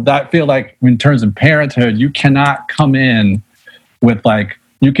 And so that feel like in terms of parenthood, you cannot come in with like,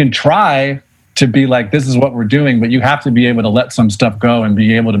 you can try to be like, this is what we're doing, but you have to be able to let some stuff go and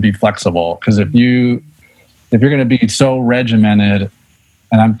be able to be flexible. Because if you're going to be so regimented,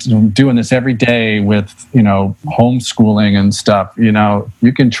 and I'm doing this every day with, you know, homeschooling and stuff, you know,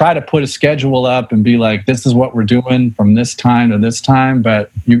 you can try to put a schedule up and be like, this is what we're doing from this time to this time.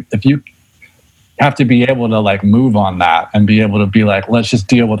 But if you have to be able to like move on that and be able to be like, let's just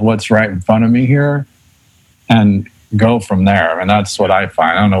deal with what's right in front of me here and go from there. And that's what I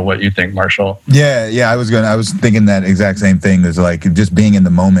find. I don't know what you think, Marshall. Yeah. I was thinking that exact same thing. Is like just being in the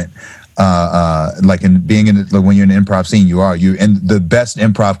moment. Like in being in like when you're in an improv scene, and the best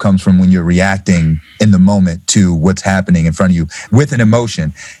improv comes from when you're reacting in the moment to what's happening in front of you with an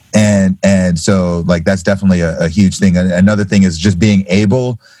emotion. And so like, that's definitely a huge thing. Another thing is just being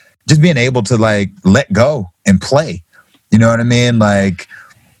able to like let go and play, you know what I mean? Like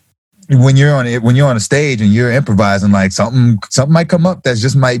when you're on a stage and you're improvising, like something might come up that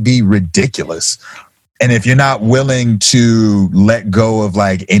just might be ridiculous. And if you're not willing to let go of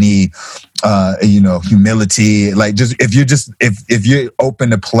like any, humility, like if you're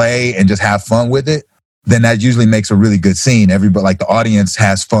open to play and just have fun with it, then that usually makes a really good scene. Everybody, like the audience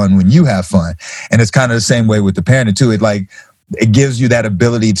has fun when you have fun. And it's kind of the same way with the parenting too. It gives you that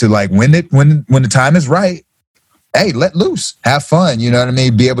ability to like, when the time is right, hey, let loose, have fun. You know what I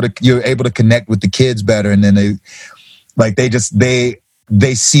mean? You're able to connect with the kids better. And then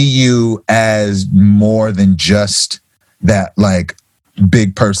they see you as more than just that like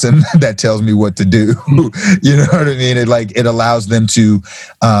big person that tells me what to do. You know what I mean? It allows them to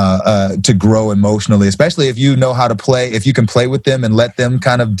grow emotionally, especially if you know how to play, if you can play with them and let them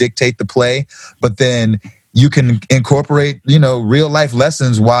kind of dictate the play, but then you can incorporate, you know, real life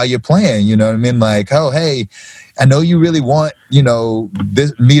lessons while you're playing, you know what I mean? Like, oh, hey, I know you really want, you know,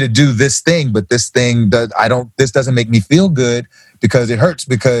 me to do this thing, but this doesn't make me feel good because it hurts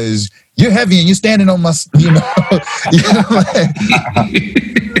because you're heavy and you're standing on my,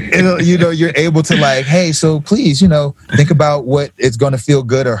 you're able to like, hey, so please, you know, think about what it's going to feel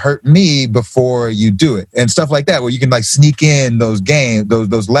good or hurt me before you do it and stuff like that, where you can like sneak in those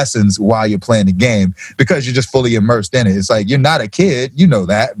lessons while you're playing the game because you're just fully immersed in it. It's like, you're not a kid, you know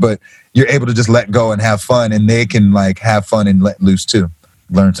that, but you're able to just let go and have fun, and they can like have fun and let loose too,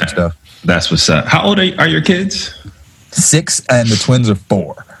 learn some stuff. That's what's up. How old are your kids? 6 and the twins are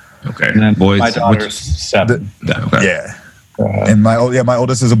 4. Okay. And then boys, my daughter's 7. Okay. Yeah. And my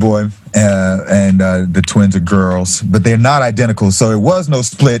oldest is a boy, and the twins are girls, but they're not identical. So it was no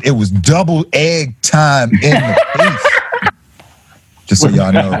split. It was double egg time in the piece. Just so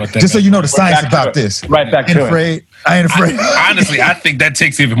y'all know. Just so you know the science about this. Right back to it. I ain't afraid. Honestly, I think that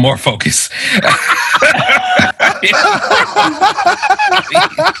takes even more focus.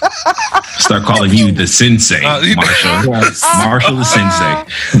 Start calling you the sensei, Marshall. Marshall the sensei.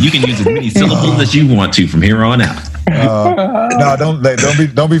 You can use as many syllables as you want to from here on out. No,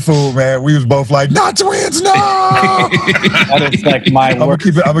 don't be fooled, man. We was both like, not twins, no. That is like my. I'm gonna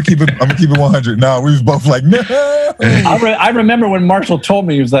keep it 100. No, we was both like, no. I remember when Marshall told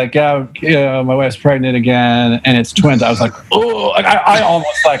me, he was like, yeah, my wife's pregnant again, and it's twins. I was like, oh, I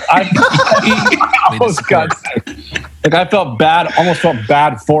almost like I almost got sick. Like I felt bad, almost felt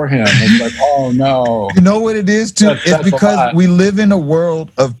bad for him. It's like, oh no. You know what it is too? It's because we live in a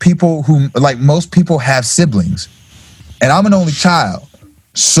world of people who, like, most people have siblings. And I'm an only child.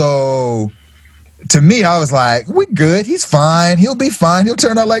 So to me, I was like, we good. He's fine. He'll be fine. He'll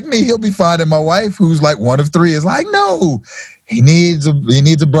turn out like me. He'll be fine. And my wife, who's like one of three, is like, no, he needs a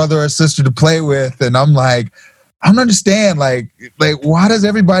brother or sister to play with. And I'm like, I don't understand. Like, why does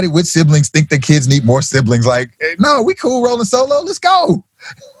everybody with siblings think that kids need more siblings? Like, no, we cool rolling solo. Let's go.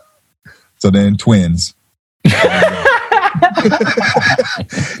 So then twins.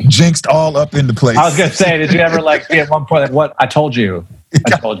 Jinxed all up into place. I was gonna say, did you ever like be at one point like, what? I told you we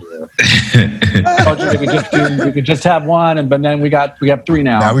could just have one, but then we have three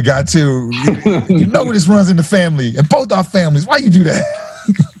now. Now we got two. You know this runs in the family, and both our families. Why you do that?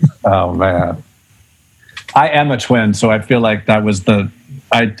 Oh man, I am a twin, so I feel like that was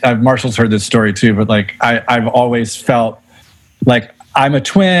Marshall's heard this story too, but like I've always felt like I'm a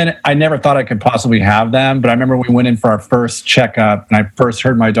twin. I never thought I could possibly have them, but I remember we went in for our first checkup and I first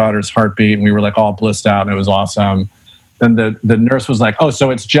heard my daughter's heartbeat and we were like all blissed out and it was awesome. Then the nurse was like, oh, so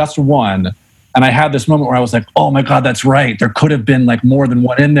it's just one. And I had this moment where I was like, oh my God, that's right. There could have been like more than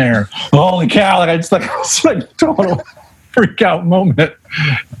one in there. Holy cow. Like I just like, it was like total freak out moment.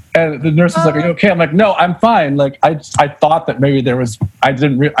 And the nurse was like, are you okay? I'm like, no, I'm fine. Like I thought that maybe there was, I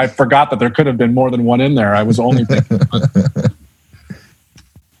forgot that there could have been more than one in there. I was only thinking.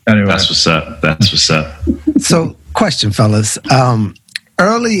 Anyway. That's what's up. So, question, fellas.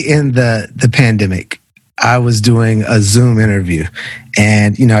 Early in the pandemic, I was doing a Zoom interview,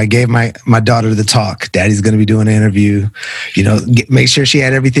 and I gave my daughter the talk. Daddy's going to be doing an interview. Make sure she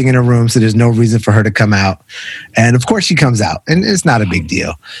had everything in her room, so there's no reason for her to come out. And of course, she comes out, and it's not a big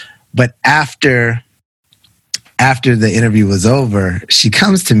deal. But after the interview was over, she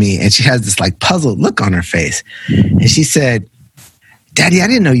comes to me, and she has this like puzzled look on her face, and she said, Daddy, I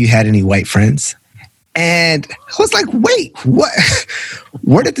didn't know you had any white friends. And I was like, wait, what?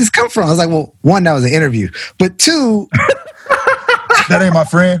 Where did this come from? I was like, well, one, that was an interview. But two... That ain't my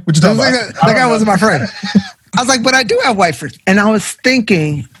friend. What you talking about? That guy wasn't my friend. I was like, but I do have white friends. And I was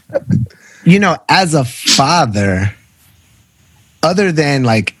thinking, as a father, other than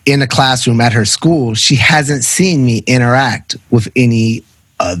like in a classroom at her school, she hasn't seen me interact with any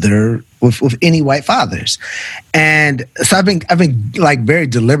other... With any white fathers. And so I've been like very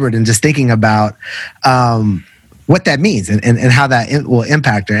deliberate in just thinking about what that means and how that will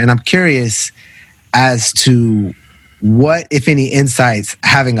impact her. And I'm curious as to what, if any, insights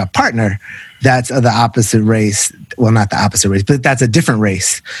having a partner that's of the opposite race, well, not the opposite race, but that's a different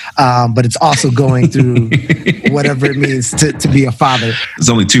race, but it's also going through whatever it means to be a father. There's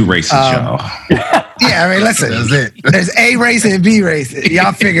only two races, y'all. Yeah, I mean, listen, there's A race and B race.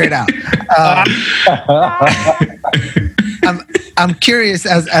 Y'all figure it out. I'm curious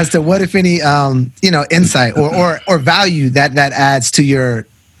as to what, if any, insight or value that adds to your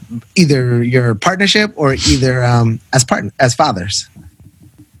either your partnership or either as fathers.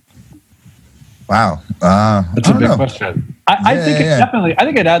 Wow, that's a big question. I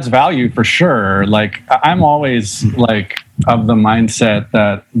think it adds value for sure. Like I'm always like of the mindset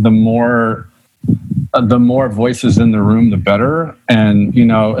that the more voices in the room, the better. And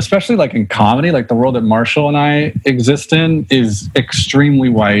especially like in comedy, like the world that Marshall and I exist in is extremely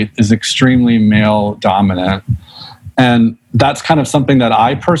white, is extremely male dominant, and that's kind of something that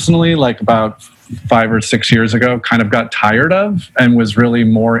I personally, like about 5 or 6 years ago, kind of got tired of and was really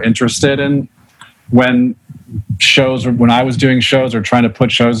more interested in. When I was doing shows or trying to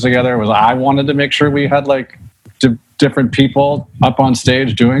put shows together, I wanted to make sure we had like different people up on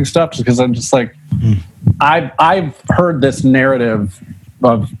stage doing stuff, because I'm just like, I've heard this narrative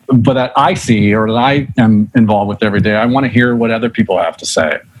but that I see or that I am involved with every day. I want to hear what other people have to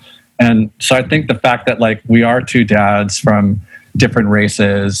say. And so I think the fact that like we are two dads from different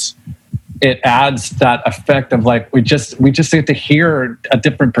races, it adds that effect of like we just get to hear a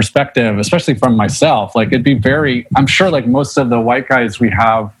different perspective, especially from myself. Like I'm sure like most of the white guys we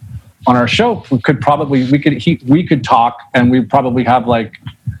have on our show we could talk and we probably have like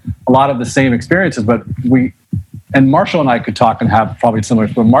a lot of the same experiences, but and Marshall and I could talk and have probably similar,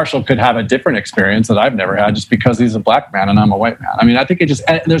 but Marshall could have a different experience that I've never had just because he's a black man and I'm a white man. I mean, I think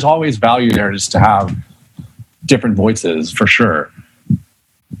there's always value there just to have different voices for sure.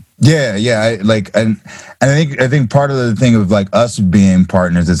 Yeah. And I think part of the thing of like us being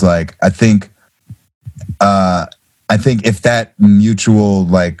partners is like, I think if that mutual,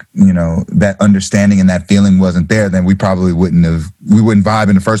 like, you know, that understanding and that feeling wasn't there, then we probably wouldn't vibe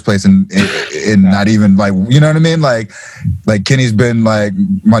in the first place, and not even like, you know what I mean? Like Kenny's been like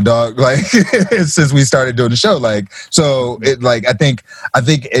my dog, like since we started doing the show. Like, so it, like, I think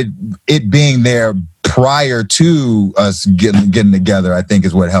it being there prior to us getting together, I think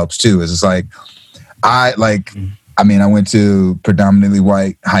is what helps too. Is it's like, I went to predominantly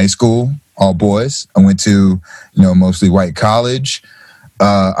white high school, all boys. I went to, you know, mostly white college.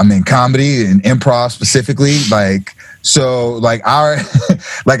 I'm in comedy and improv specifically. Like, so like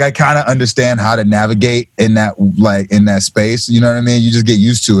like I kind of understand how to navigate in that space. You know what I mean? You just get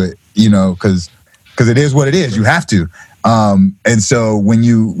used to it, you know, because it is what it is. You have to. And so when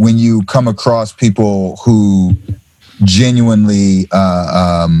you come across people who genuinely,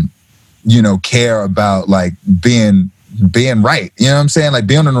 you know, care about like being right, you know what I'm saying? Like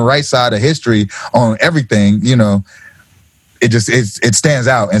being on the right side of history on everything, you know, it stands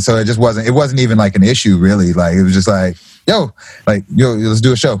out. And so it wasn't even like an issue really. Like, it was just like, yo, let's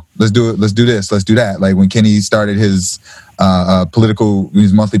do a show. Let's do it. Let's do this. Let's do that. Like when Kenny started his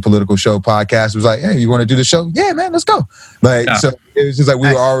monthly political show podcast, it was like, hey, you want to do the show? Yeah, man, let's go. Like, yeah. So it was just like,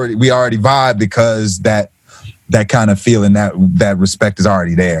 we already vibe because that kind of feeling, that respect is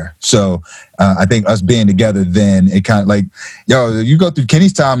already there. So I think us being together, then it kind of like, yo, you go through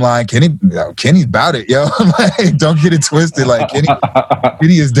Kenny's timeline, Kenny's about it, yo. Like, don't get it twisted. Like Kenny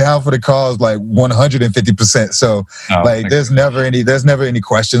is down for the cause, like 150%. So like, there's never any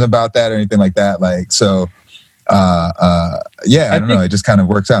question about that or anything like that. Like, so yeah, I don't know. It just kind of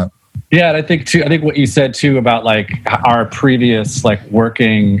works out. Yeah, and I think what you said too about like our previous like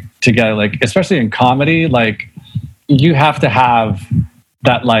working together, like especially in comedy, like you have to have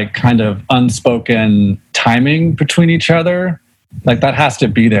that like kind of unspoken timing between each other. Like that has to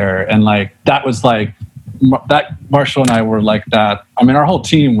be there. And like that was like that Marshall and I were like that. I mean, our whole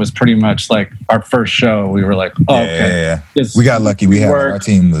team was pretty much like our first show. We were like, oh, okay. Yeah. We got lucky. Our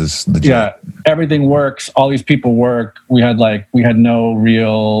team was legit. Yeah, everything works. All these people work. We had no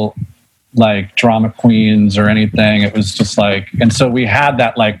real like drama queens or anything. It was just like, and so we had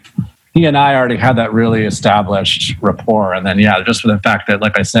that like, he and I already had that really established rapport. And then, yeah, just for the fact that,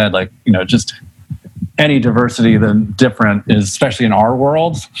 like I said, like, you know, just any diversity than different is, especially in our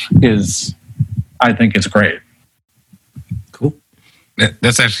world, is, I think it's great. Cool.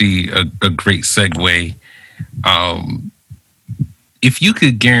 That's actually a great segue. If you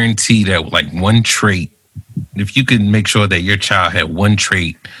could guarantee that like one trait, if you could make sure that your child had one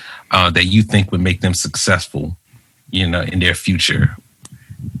trait that you think would make them successful, you know, in their future,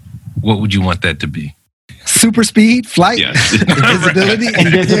 what would you want that to be? Super speed, flight, yes.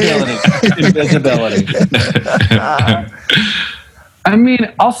 Invisibility. I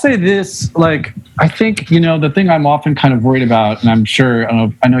mean, I'll say this, like, I think, you know, the thing I'm often kind of worried about, and I'm sure,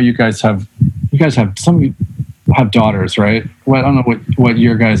 I know you guys have some of you have daughters, right? Well, I don't know what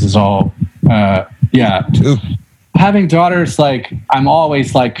your guys is all, yeah. Two. Having daughters, like, I'm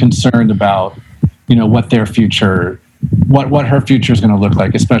always like concerned about, you know, what their future, what her future is going to look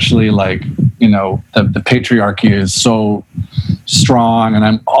like, especially like, you know, the patriarchy is so strong, and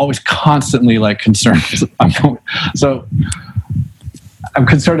I'm always constantly like concerned. So I'm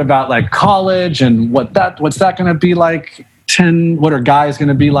concerned about like college and what's that going to be like? What are guys going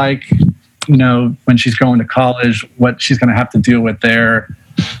to be like? You know, when she's going to college, what she's going to have to deal with there.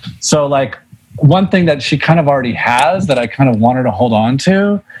 So like, one thing that she kind of already has that I kind of want her to hold on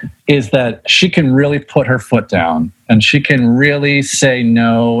to is that she can really put her foot down and she can really say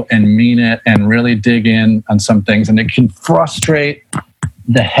no and mean it and really dig in on some things. And it can frustrate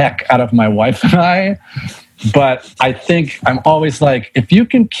the heck out of my wife and I. But I think I'm always like, if you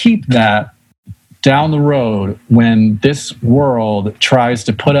can keep that down the road when this world tries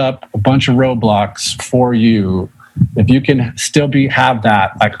to put up a bunch of roadblocks for you, if you can still have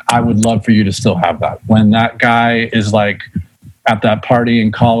that, like, I would love for you to still have that. When that guy is like at that party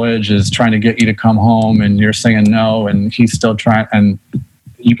in college is trying to get you to come home and you're saying no and he's still trying, and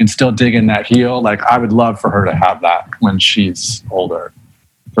you can still dig in that heel. Like, I would love for her to have that when she's older,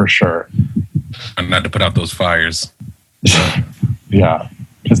 for sure. And not to put out those fires. Yeah.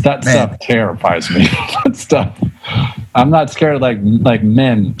 Because that stuff terrifies me. That stuff. I'm not scared like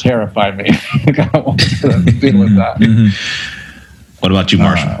men terrify me. Like, I don't want to deal with that. What about you,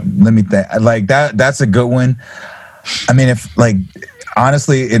 Marshall? Let me think. Like that. That's a good one. I mean, if like,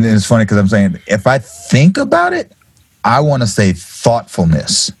 honestly, and it's funny because I'm saying, if I think about it, I want to say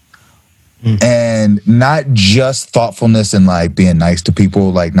thoughtfulness. And not just thoughtfulness and like being nice to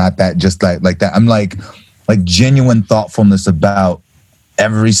people, like not that, just like that. I'm like genuine thoughtfulness about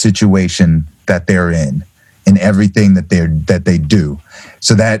every situation that they're in and everything that they do.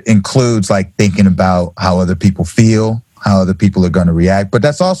 So that includes like thinking about how other people feel, how other people are going to react, but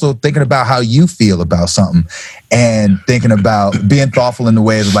that's also thinking about how you feel about something and thinking about being thoughtful in the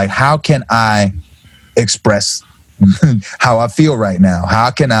ways of like, how can I express how I feel right now?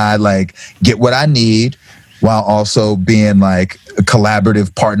 How can I like get what I need while also being like a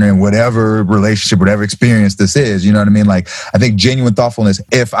collaborative partner in whatever relationship, whatever experience this is? You know what I mean? Like, I think genuine thoughtfulness,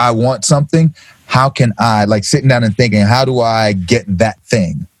 if I want something, how can I like sitting down and thinking, how do I get that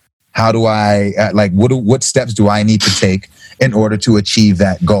thing? How do I like, what steps do I need to take in order to achieve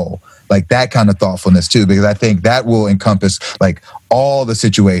that goal? Like that kind of thoughtfulness too, because I think that will encompass like all the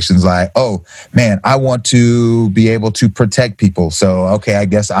situations like, oh man, I want to be able to protect people. So, okay, I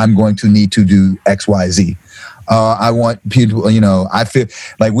guess I'm going to need to do X, Y, Z. I want people, you know, I feel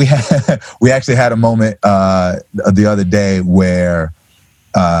like we actually had a moment the other day where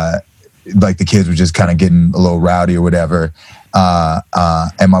like the kids were just kind of getting a little rowdy or whatever.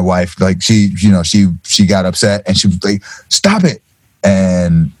 And my wife, like she got upset and she was like, stop it.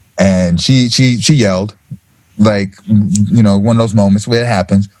 And she yelled, like, you know, one of those moments where it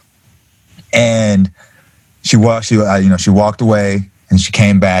happens. And she walked away and she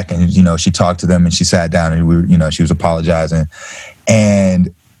came back and, you know, she talked to them and she sat down and she was apologizing.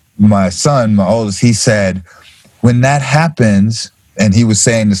 And my son, my oldest, he said, when that happens, and he was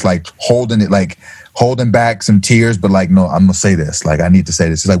saying this, like holding back some tears, but like, no, I'm gonna say this. Like, I need to say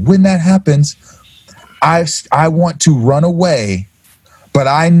this. It's like, when that happens, I want to run away, but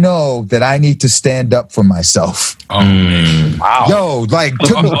I know that I need to stand up for myself. Oh, wow. Yo, like,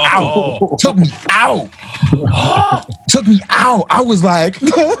 took me out. Took me out. I was like,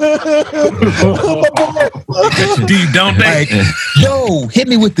 deep, don't they? Like, yo, hit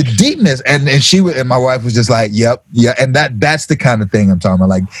me with the deepness. And my wife was just like, yep, yeah. And that's the kind of thing I'm talking about.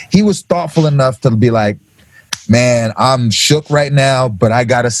 Like, he was thoughtful enough to be like, man, I'm shook right now, but I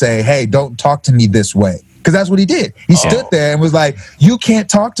gotta say, hey, don't talk to me this way. Because that's what he did. He stood there and was like, you can't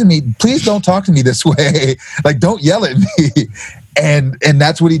talk to me. Please don't talk to me this way. Like, don't yell at me. And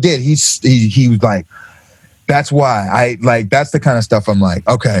that's what he did. He was like, that's why that's the kind of stuff I'm like,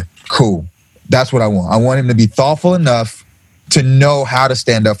 okay, cool. That's what I want. I want him to be thoughtful enough to know how to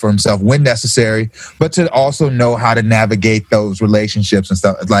stand up for himself when necessary, but to also know how to navigate those relationships and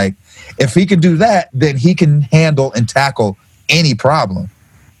stuff. Like, if he can do that, then he can handle and tackle any problem.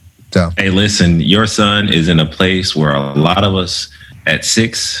 So. Hey, listen, your son is in a place where a lot of us at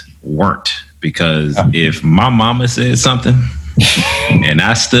 6 weren't, because if my mama said something and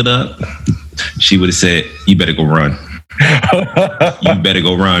I stood up, she would have said, you better go run. You better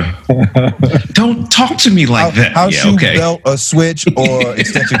go run. Don't talk to me like that. How belt, a switch, or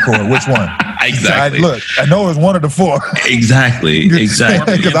extension cord? Which one? Exactly. I know it was one of the 4. Exactly. Because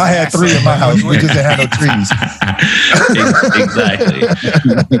I had 3 in my house. We just didn't have no trees. Exactly.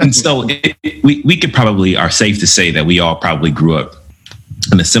 And so we could probably are safe to say that we all probably grew up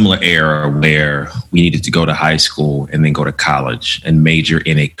in a similar era where we needed to go to high school and then go to college and major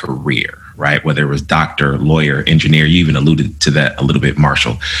in a career, right? Whether it was doctor, lawyer, engineer, you even alluded to that a little bit,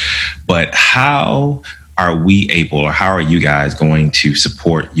 Marshall. But how are we able, or how are you guys going to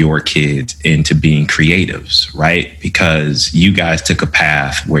support your kids into being creatives, right? Because you guys took a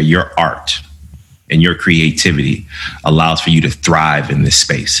path where your art and your creativity allows for you to thrive in this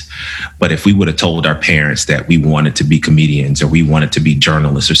space. But if we would have told our parents that we wanted to be comedians or we wanted to be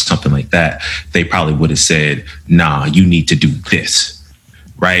journalists or something like that, they probably would have said, nah, you need to do this.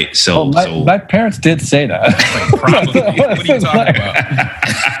 Right. So, my parents did say that. Probably. What are you talking about?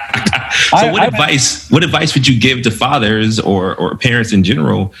 So what advice would you give to fathers or parents in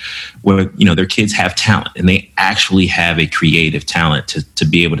general where, you know, their kids have talent and they actually have a creative talent to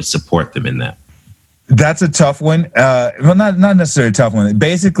be able to support them in that? That's a tough one. Well, not necessarily a tough one.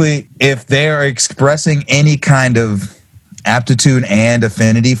 Basically, if they're expressing any kind of aptitude and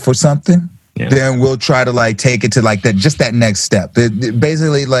affinity for something, then we'll try to like take it to like that, just that next step.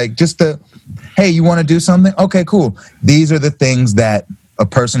 Basically, like just hey, you want to do something? Okay, cool. These are the things that a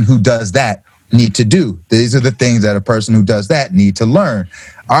person who does that need to do. These are the things that a person who does that need to learn.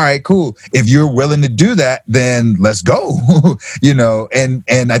 All right, cool. If you're willing to do that, then let's go. You know, and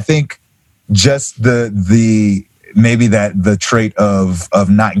I think just the maybe that the trait of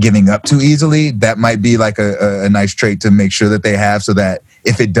not giving up too easily, that might be like a nice trait to make sure that they have, so that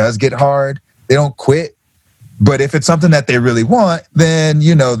if it does get hard, they don't quit. But if it's something that they really want, then,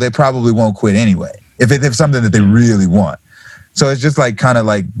 you know, they probably won't quit anyway. If it's something that they really want. So it's just like kind of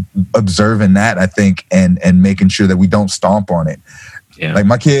like observing that, I think, and making sure that we don't stomp on it. Yeah. Like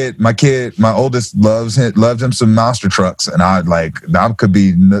my oldest loves him some monster trucks, and I could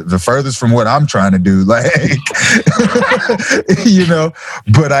be the furthest from what I'm trying to do, like, you know.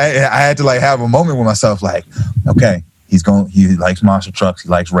 But I had to like have a moment with myself, like, okay, he likes monster trucks, he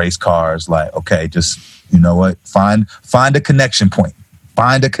likes race cars, like, okay, just, you know what, find a connection point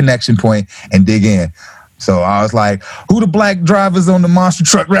and dig in. So I was like, who the black drivers on the monster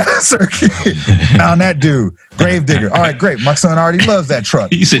truck rally circuit? Found that dude. Gravedigger. All right, great. My son already loves that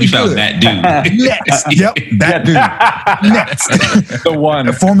truck. You said you found that dude. Next. Yep, that dude. Next. The one.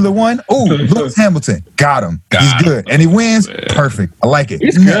 The Formula One. Oh, Lewis Hamilton. Got him. He's good. And he wins. Perfect. I like it.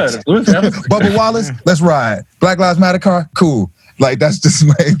 He's Next. good. Bubba Wallace. Let's ride. Black Lives Matter car. Cool. Like, that's just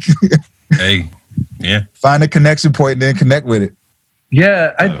like... Hey, yeah. Find a connection point and then connect with it.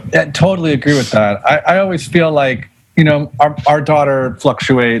 Yeah, I totally agree with that. I always feel like, you know, our daughter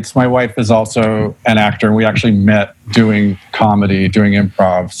fluctuates. My wife is also an actor, and we actually met doing comedy, doing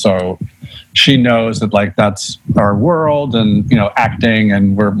improv. So she knows that, like, that's our world, and, you know, acting.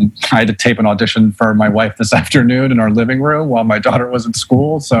 And I had to tape an audition for my wife this afternoon in our living room while my daughter was at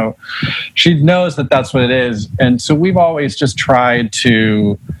school. So she knows that that's what it is. And so we've always just tried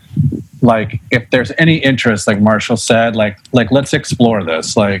to, like, if there's any interest, like Marshall said, like let's explore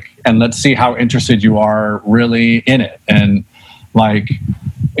this, like, and let's see how interested you are really in it. And like,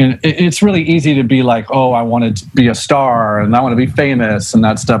 it's really easy to be like, oh, I want to be a star and I want to be famous and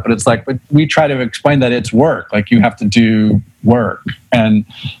that stuff. But it's like, but we try to explain that it's work. Like, you have to do work. And,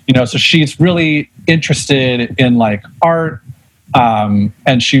 you know, so she's really interested in like art. And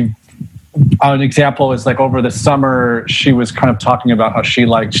an example is like over the summer, she was kind of talking about how she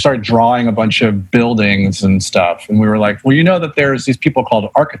started drawing a bunch of buildings and stuff. And we were like, well, you know that there's these people called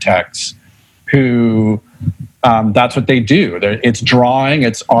architects who that's what they do. It's drawing,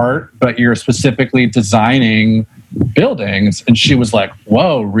 it's art, but you're specifically designing buildings. And she was like,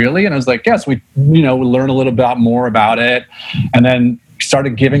 whoa, really? And I was like, yes, we learn a little bit more about it. And then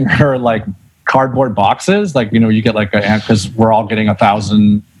started giving her like cardboard boxes. Like, you know, you get like because we're all getting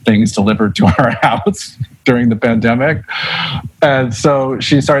 1,000 things delivered to our house during the pandemic. And so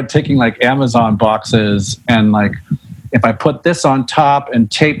she started taking like Amazon boxes, and like, if I put this on top and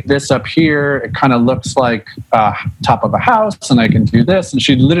tape this up here, it kind of looks like top of a house, and I can do this. And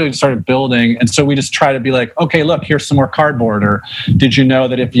she literally started building. And so we just try to be like, okay, look, here's some more cardboard. Or did you know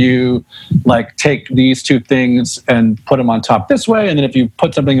that if you like take these two things and put them on top this way, and then if you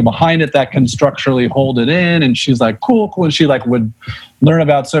put something behind it, that can structurally hold it in? And she's like, cool. And she like would learn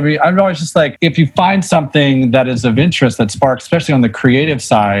about. So I'm always just like, if you find something that is of interest, that sparks, especially on the creative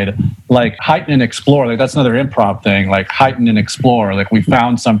side, like heighten and explore. Like, that's another improv thing, like heighten and explore. Like, we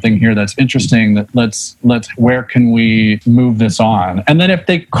found something here that's interesting, that let's where can we move this on? And then if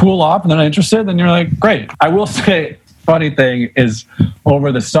they cool off and they're not interested, then you're like, great. I will say, funny thing is,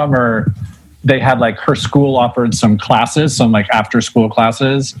 over the summer, they had like, her school offered some classes, some like after school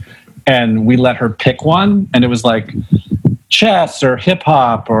classes, and we let her pick one, and it was like chess or hip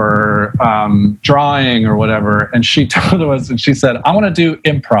hop or drawing or whatever. And she told us, and she said, I want to do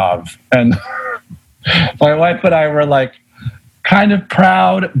improv. And my wife and I were like kind of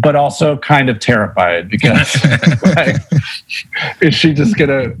proud, but also kind of terrified, because like, is she just going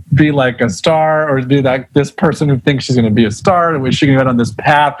to be like a star, or be like this person who thinks she's going to be a star? And is she going to go on this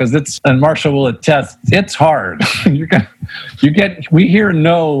path? Because and Marshall will attest, it's hard. We hear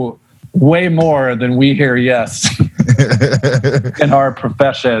no way more than we hear yes in our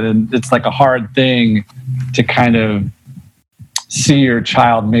profession. And it's like a hard thing to kind of see your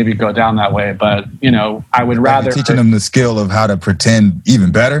child maybe go down that way. But, you know, I would rather teaching them the skill of how to pretend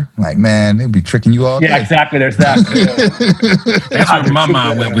even better. Like, man, they'd be tricking you all day. Yeah, exactly. There's that. That's where my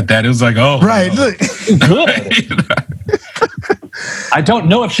mind went with that. It was like, oh, right. Look. Good. I don't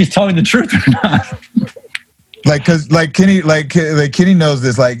know if she's telling the truth or not. Like, cause like Kenny knows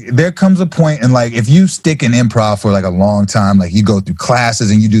this. Like, there comes a point, and like, if you stick in improv for like a long time, like you go through classes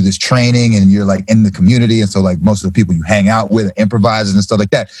and you do this training, and you're like in the community, and so like most of the people you hang out with, improvisers and stuff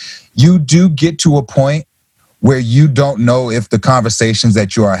like that, you do get to a point where you don't know if the conversations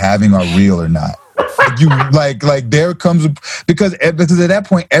that you are having are real or not. You like there comes because at that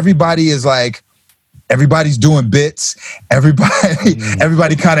point everybody's doing bits.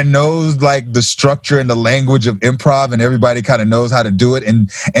 Everybody kind of knows like the structure and the language of improv, and everybody kind of knows how to do it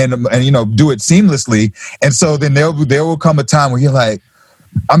and you know, do it seamlessly. And so then there will come a time where you're like,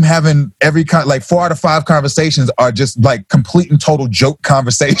 I'm having like 4 out of 5 conversations are just like complete and total joke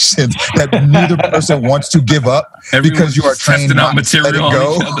conversations that neither person wants to give up because you are trained not to let it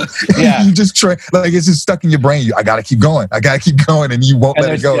go. Yeah. You just like it's just stuck in your brain. I gotta keep going, and you won't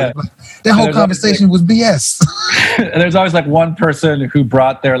let it go. Yeah. That whole conversation was BS. And there's always like one person who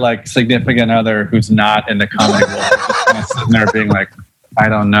brought their like significant other who's not in the comedy world, just kind of sitting there being like, I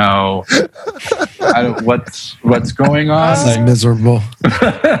don't know. What's going on? This is miserable.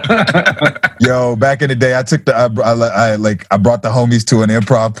 Yo, back in the day, I took I brought the homies to an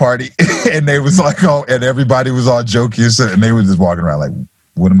improv party, and they was like, and everybody was all joking, and they were just walking around like,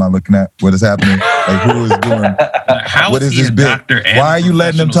 what am I looking at? What is happening? Like, who is doing? What is this bit? Why are you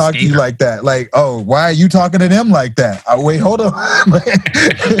letting them talk to you like that? Like, oh, why are you talking to them like that? Oh, wait, hold on. Like,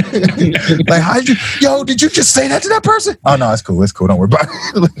 did you just say that to that person? Oh, no, it's cool. It's cool. Don't worry about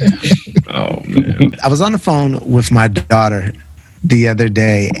it. Oh, man. I was on the phone with my daughter the other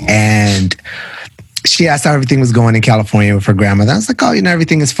day, and she asked how everything was going in California with her grandmother. I was like, oh,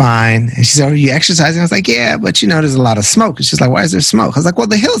 everything is fine. And she said, are you exercising? I was like, yeah, but there's a lot of smoke. And she's like, why is there smoke? I was like, well,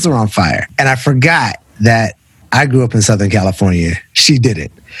 the hills are on fire. And I forgot that I grew up in Southern California. She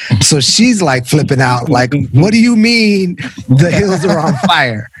didn't. So she's like flipping out, like, what do you mean the hills are on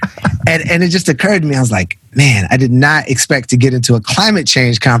fire? And it just occurred to me, I was like, man, I did not expect to get into a climate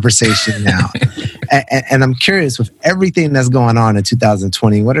change conversation now. And I'm curious, with everything that's going on in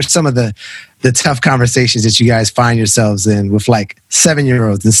 2020, what are some of the tough conversations that you guys find yourselves in with like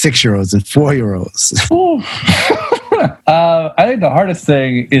 7-year-olds and 6-year-olds and 4-year-olds? I think the hardest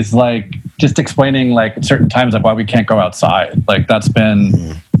thing is like just explaining like at certain times like why we can't go outside. Like that's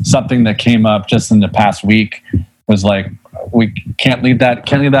been something that came up just in the past week. Was like we can't leave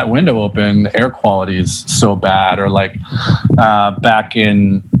that window open. The air quality is so bad. Or like back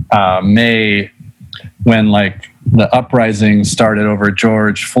in May when like the uprising started over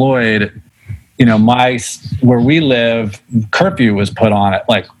George Floyd. Where we live, curfew was put on at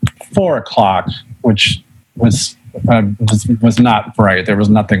like 4:00, which was not right. There was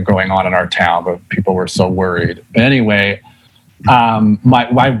nothing going on in our town, but people were so worried. But anyway,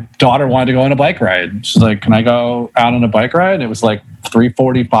 my daughter wanted to go on a bike ride. She's like, "Can I go out on a bike ride?" And it was like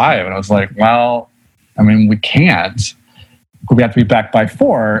 3:45, and I was like, "Well, I mean, we can't. We have to be back by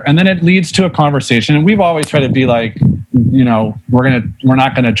 4." And then it leads to a conversation, and we've always tried to be like, we're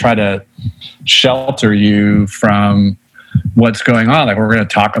not gonna try to shelter you from what's going on. Like, we're going to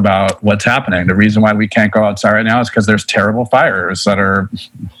talk about what's happening. The reason why we can't go outside right now is because there's terrible fires that are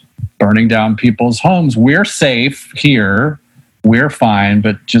burning down people's homes. We're safe here. We're fine,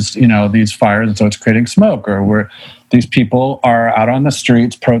 but just, these fires, and so it's creating smoke. Or these people are out on the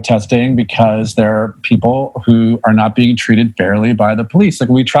streets protesting because there are people who are not being treated fairly by the police. Like,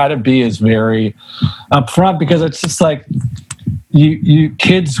 we try to be as very upfront because it's just like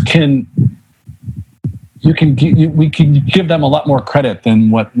kids can... we can give them a lot more credit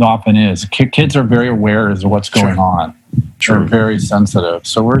than what often is. Kids are very aware as to what's going on. They're very sensitive.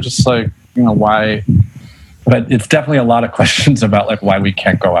 So we're just like, why? But it's definitely a lot of questions about like why we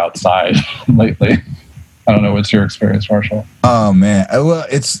can't go outside lately. I don't know. What's your experience, Marshall? Oh man, well,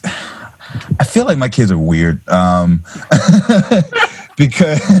 I feel like my kids are weird.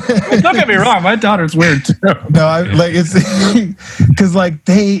 Because don't get me wrong, my daughter's weird too. No, it's because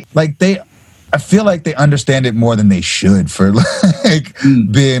I feel like they understand it more than they should for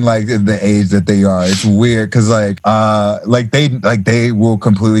being like the age that they are. It's weird because they will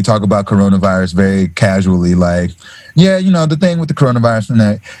completely talk about coronavirus very casually. Like, yeah, the thing with the coronavirus and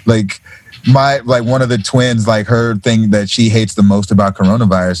that. Like one of the twins, like her thing that she hates the most about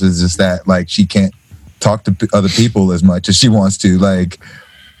coronavirus is just that like she can't talk to other people as much as she wants to. Like,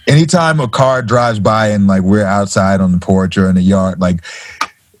 anytime a car drives by and like we're outside on the porch or in the yard, like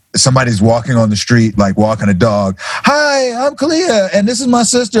somebody's walking on the street, like walking a dog. Hi, I'm Kalia, and this is my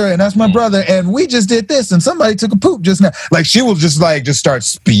sister, and that's my brother, and we just did this, and somebody took a poop just now. Like, she will just start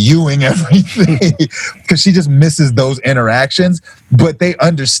spewing everything because she just misses those interactions. But they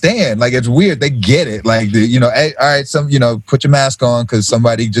understand. Like, it's weird. They get it. Like, hey, all right, put your mask on because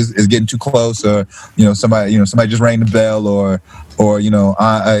somebody just is getting too close, or somebody just rang the bell, or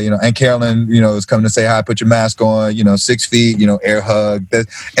Aunt Carolyn, is coming to say hi, put your mask on, 6 feet, air hug.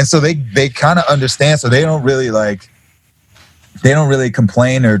 And so they kind of understand. So they don't really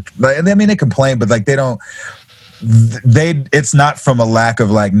complain they complain, but like it's not from a lack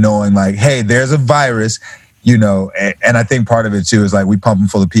of like knowing like, hey, there's a virus, and I think part of it too is like we pump them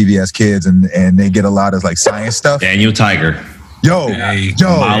full of PBS Kids and they get a lot of like science stuff. Daniel Tiger. Hey,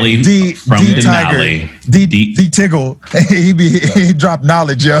 Molly D from Tiger, Denali. D Tiggle, he drop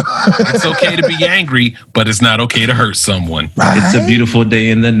knowledge, yo. It's okay to be angry, but it's not okay to hurt someone. It's a beautiful day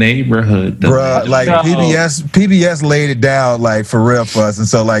in the neighborhood. Bruh, like PBS laid it down like for real for us, and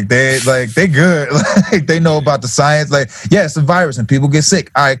so like they good, like they know about the science. Like, yeah, it's a virus and people get sick.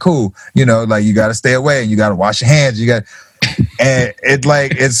 All right, cool. You know, like you got to stay away and you got to wash your hands. You got, and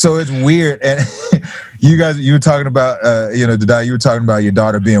it's weird. And you were talking about Dada, you were talking about your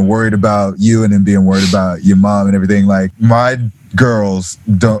daughter being worried about you and then being worried about your mom and everything. Like my girls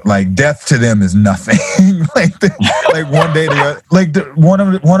don't, like, death to them is nothing. like one day one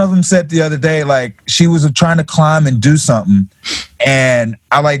of them said the other day, like she was trying to climb and do something, and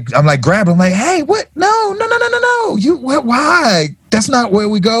I'm like grab her, I'm like, hey, what? No, you why? That's not where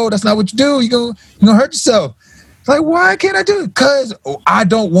we go. That's not what you do. You're gonna hurt yourself. It's like, why can't I do it? Because I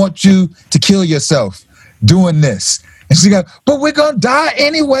don't want you to kill yourself doing this. And she goes, but we're gonna die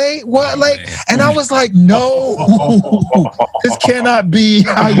anyway. What? Like, and I was like, no, this cannot be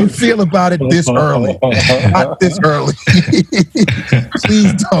how you feel about it this early. Not this early.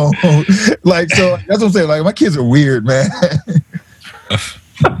 Please don't. Like, so that's what I'm saying. Like, my kids are weird, man.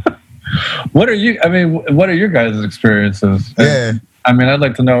 What are your guys' experiences? Yeah. I mean, I'd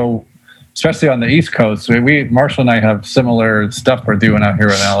like to know, especially on the East Coast. Marshall and I have similar stuff we're doing out here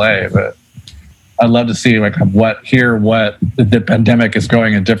in LA, but I'd love to see what the pandemic is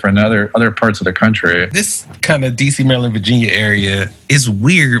going in different other parts of the country. This kind of DC, Maryland, Virginia area is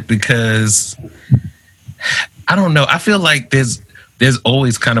weird because I don't know. I feel like there's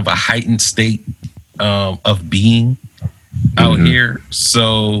always kind of a heightened state of being out here.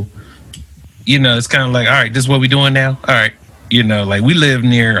 So, it's kind of like, all right, this is what we're doing now. All right. Like we live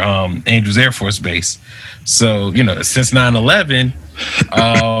near Andrews Air Force Base. So, since 9/11,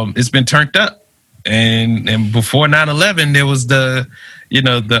 it's been turned up. And before 9/11, there was the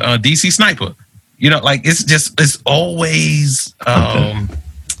DC sniper. Like it's always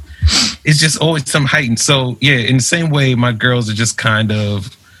some heightened. So yeah, in the same way, my girls are just kind of,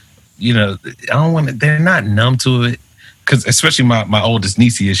 they're not numb to it. Because especially my oldest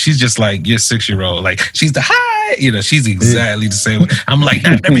niece here, she's just like your 6-year-old. Like she's the hi, she's exactly the same. I'm like,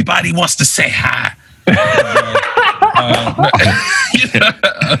 not everybody wants to say hi.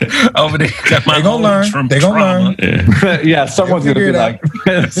 Over there, got my They gonna learn. Yeah, someone's gonna be like,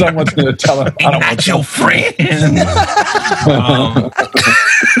 someone's gonna tell them, I'm not your friend.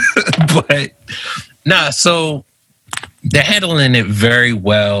 But so they're handling it very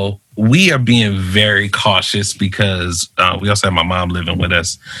well. We are being very cautious because we also have my mom living with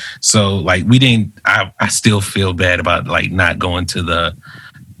us. So like I still feel bad about like not going to the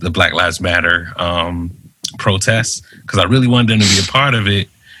Black Lives Matter protests because I really wanted them to be a part of it.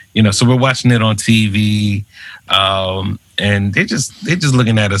 So we're watching it on TV, and they're just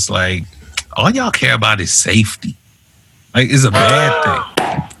looking at us like, all y'all care about is safety. Like it's a bad thing.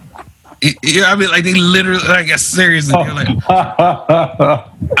 Like they literally, like seriously, they're like,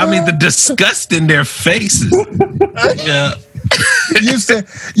 the disgust in their faces. Yeah.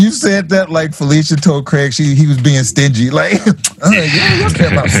 You said that like Felicia told Craig he was being stingy. Like, you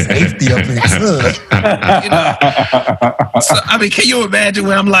care about safety up here. So can you imagine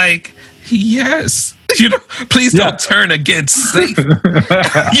when I'm like, yes, please don't turn against safe. And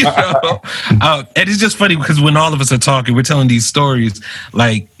it's just funny because when all of us are talking, we're telling these stories.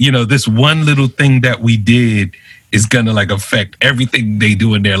 Like, this one little thing that we did is gonna like affect everything they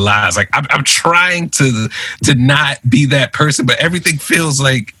do in their lives. Like I'm trying to not be that person, but everything feels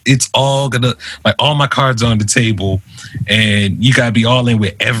like it's all gonna, like all my cards are on the table, and you gotta be all in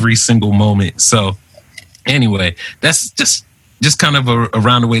with every single moment. So anyway, that's just kind of a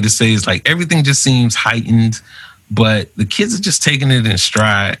roundabout way to say is like everything just seems heightened, but the kids are just taking it in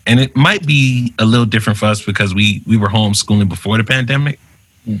stride. And it might be a little different for us because we were homeschooling before the pandemic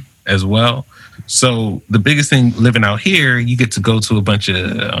as well. So the biggest thing living out here, you get to go to a bunch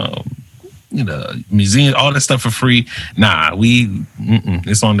of, museums, all that stuff for free. Nah,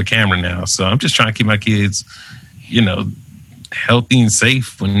 it's on the camera now. So I'm just trying to keep my kids, healthy and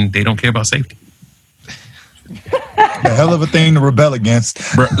safe when they don't care about safety. A hell of a thing to rebel against.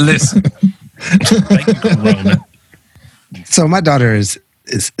 Bro, listen. Thank you, Corona. So my daughter is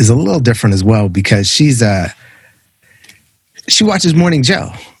a little different as well because she watches Morning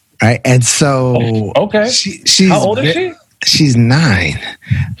Joe, right? And so okay, she's how old is she? She's 9.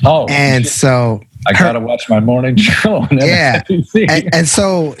 Oh, and so I gotta watch my Morning Joe. Yeah, and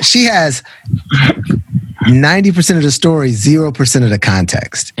so she has 90% of the story, 0% of the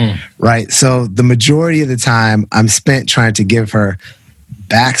context, right? So the majority of the time I'm spent trying to give her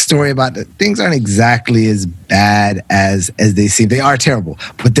backstory about it, things aren't exactly as bad as they seem. They are terrible,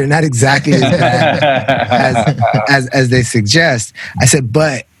 but they're not exactly as bad as they suggest. I said,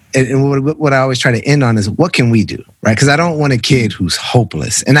 but and what I always try to end on is, what can we do, right? Because I don't want a kid who's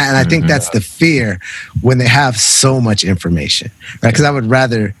hopeless, and I think that's the fear when they have so much information, right? Because I would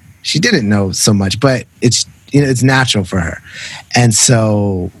rather she didn't know so much, but it's natural for her, and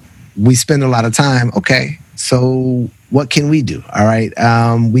so we spend a lot of time. Okay, so what can we do? All right,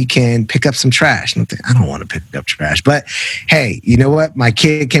 we can pick up some trash. And I don't want to pick up trash, but hey, you know what? My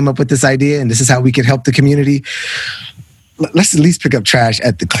kid came up with this idea, and this is how we can help the community. Let's at least pick up trash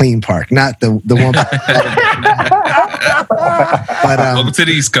at the clean park, not the one. But welcome to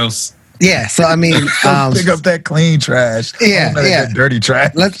the East Coast. Yeah, so I mean, pick up that clean trash. Yeah, that dirty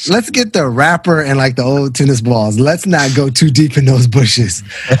trash. Let's get the wrapper and like the old tennis balls. Let's not go too deep in those bushes.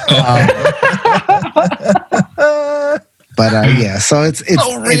 But yeah, so it's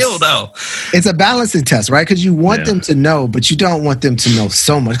real though. It's a balancing test, right? Because you want them to know, but you don't want them to know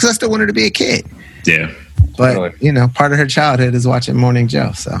so much. Because I still want her to be a kid. Yeah. But part of her childhood is watching Morning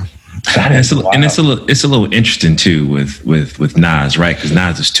Joe. So it's a little interesting too with Nas, right? Because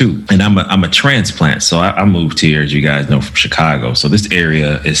Nas is 2, and I'm a transplant, so I moved here, as you guys know, from Chicago. So this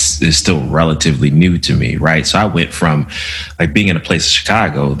area is still relatively new to me, right? So I went from like being in a place in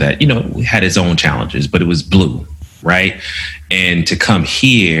Chicago that had its own challenges, but it was blue, right? And to come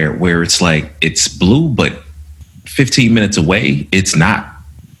here where it's like it's blue, but 15 minutes away, it's not.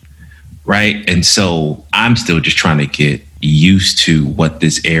 Right. And so I'm still just trying to get used to what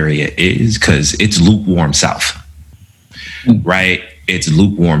this area is, because it's lukewarm South. Right. It's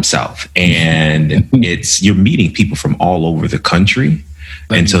lukewarm South. And you're meeting people from all over the country.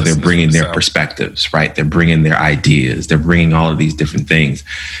 And so they're bringing their perspectives, right? They're bringing their ideas. They're bringing all of these different things.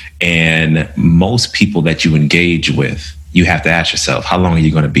 And most people that you engage with, you have to ask yourself, how long are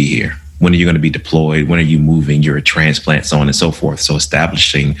you going to be here? When are you going to be deployed? When are you moving? You're a transplant, so on and so forth. So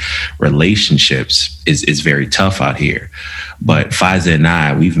establishing relationships is very tough out here. But Faiza and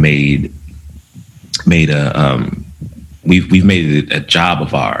I, we've made it a job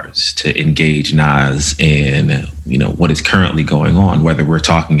of ours to engage Nas in what is currently going on, whether we're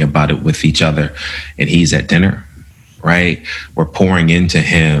talking about it with each other and he's at dinner. Right? We're pouring into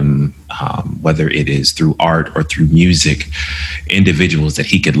him, whether it is through art or through music, individuals that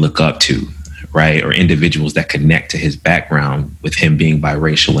he could look up to, right? Or individuals that connect to his background with him being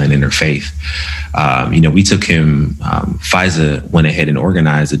biracial and interfaith. We took him, Faiza went ahead and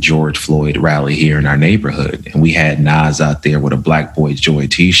organized a George Floyd rally here in our neighborhood. And we had Nas out there with a Black Boys Joy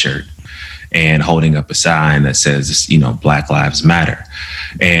t-shirt and holding up a sign that says, Black Lives Matter.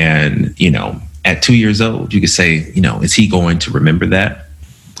 And, at 2 years old, you could say, is he going to remember that?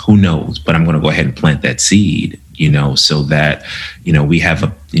 Who knows? But I'm going to go ahead and plant that seed, so that, we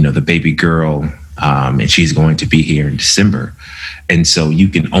have the baby girl, and she's going to be here in December. And so you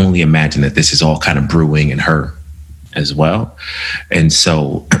can only imagine that this is all kind of brewing in her as well. And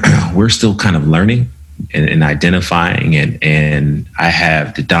so we're still kind of learning and identifying, and I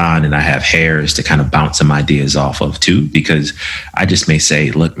have Don and I have Harris to kind of bounce some ideas off of too, because I just may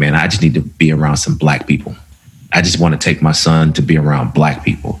say, look, man, I just need to be around some Black people. I just want to take my son to be around Black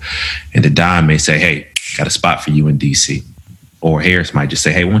people. And Don may say, hey, got a spot for you in DC. Or Harris might just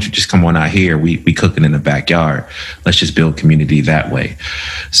say, hey, why don't you just come on out here? We cooking in the backyard. Let's just build community that way.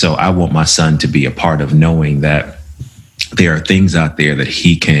 So I want my son to be a part of knowing that there are things out there that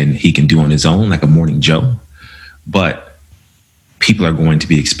he can do on his own, like a Morning Joe, but people are going to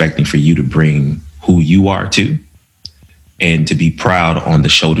be expecting for you to bring who you are to, and to be proud on the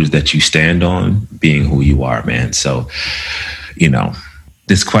shoulders that you stand on, being who you are, man. So,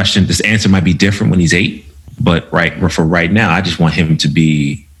 this answer might be different when he's 8, but for right now, I just want him to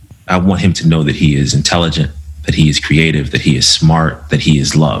know that he is intelligent, that he is creative, that he is smart, that he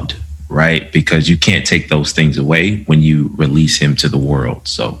is loved. Right? Because you can't take those things away when you release him to the world.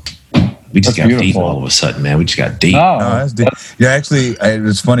 So we just got deep all of a sudden, man. We just got deep. Oh, no, that's deep. Yeah, actually, it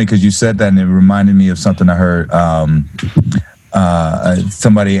was funny because you said that and it reminded me of something I heard.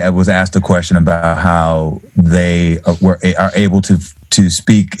 Somebody was asked a question about how they are able to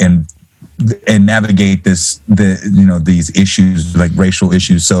speak and navigate these issues, like racial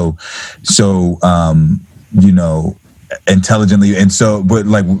issues. So intelligently, and so, but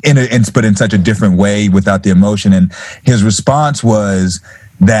like but in such a different way, without the emotion. And his response was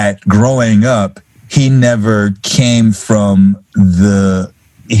that growing up, he never came from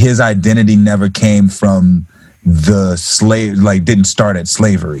his identity never came from the slave, like, didn't start at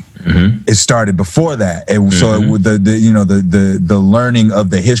slavery. It started before that. So the learning of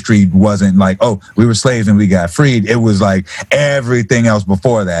the history wasn't like, oh, we were slaves and we got freed. It was like everything else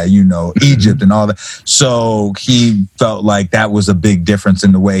before that, Egypt and all that. So he felt like that was a big difference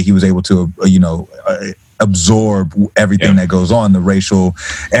in the way he was able to, absorb everything that goes on,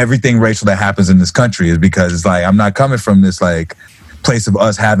 everything racial that happens in this country, is because it's like, I'm not coming from this like place of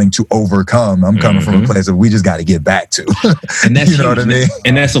us having to overcome. I'm coming from a place of we just got to get back to. And that's what I mean?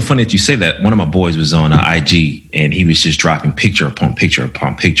 And that's so funny that you say that. One of my boys was on IG and he was just dropping picture upon picture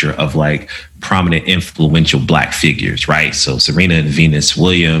upon picture of like prominent, influential Black figures, right? So Serena and Venus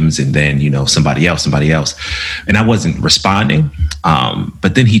Williams, and then, somebody else. And I wasn't responding.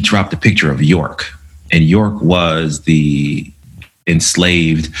 But then he dropped a picture of York. And York was the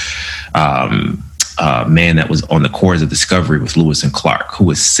enslaved man that was on the Corps of Discovery with Lewis and Clark,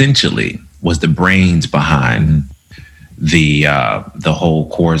 who essentially was the brains behind the whole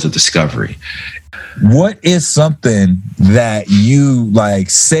Corps of Discovery. What is something that you like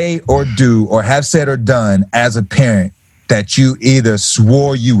say or do or have said or done as a parent that you either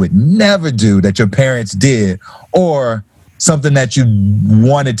swore you would never do that your parents did, or something that you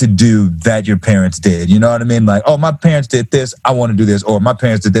wanted to do that your parents did? You know what I mean? Like, oh, my parents did this, I want to do this. Or my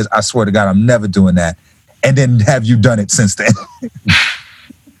parents did this, I swear to God, I'm never doing that. And then have you done it since then?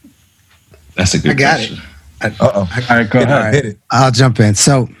 That's a good question. Uh-oh. All right, go ahead. Hit it. I'll jump in.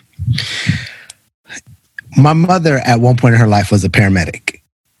 So my mother at one point in her life was a paramedic.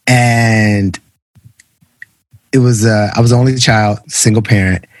 And it was, I was the only child, single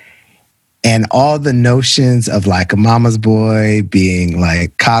parent. And all the notions of like a mama's boy being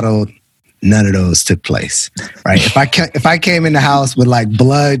like coddled, none of those took place, right? If I came in the house with like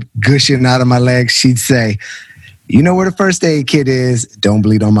blood gushing out of my legs, she'd say, "You know where the first aid kit is? Don't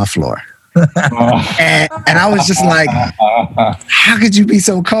bleed on my floor." and I was just like, how could you be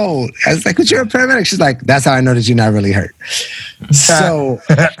so cold? I was like, "But you're a paramedic." She's like, "That's how I know that you're not really hurt." So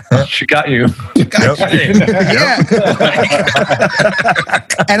she got you. Yeah.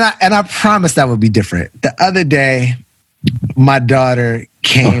 and I promised that would be different. The other day, my daughter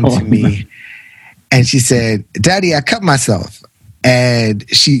came to me and she said, "Daddy, I cut myself." And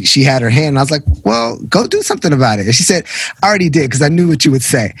she had her hand, and I was like, "Well, go do something about it." And she said, "I already did, because I knew what you would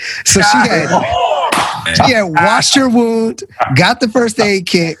say." So she had washed her wound, got the first aid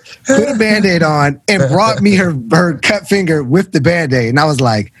kit, put a Band-Aid on, and brought me her cut finger with the Band-Aid. And I was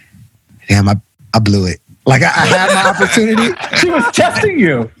like, damn, I blew it. Like I had my opportunity. She was testing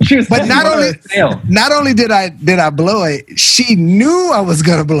you. But not only did I blow it, she knew I was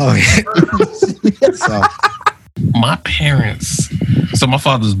gonna blow it. So my parents. So my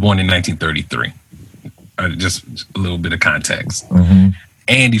father was born in 1933. Just a little bit of context.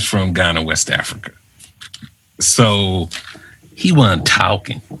 And he's from Ghana, West Africa. So he wasn't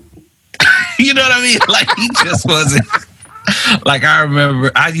talking. You know what I mean? Like he just wasn't. Like I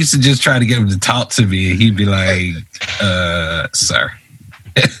remember, I used to just try to get him to talk to me, and he'd be like, "Sir,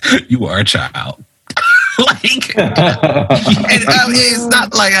 you are a child." Like, I mean, it's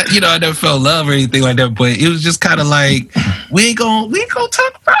not like I never felt love or anything like that, but it was just kind of like we ain't gonna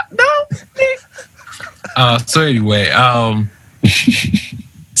talk about no. So anyway,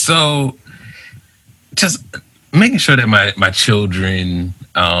 so just making sure that my children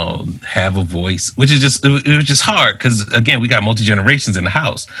have a voice, which is it was just hard because again we got multi-generations in the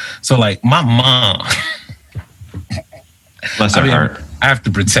house. So like my mom, bless her heart. I have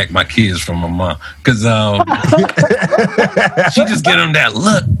to protect my kids from my mom because she just get them that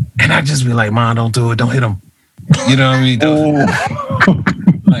look, and I just be like, "Mom, don't do it, don't hit them." You know what I mean?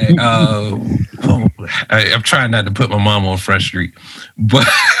 Like, I'm trying not to put my mom on Front Street, but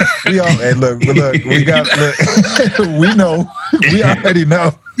we know, we already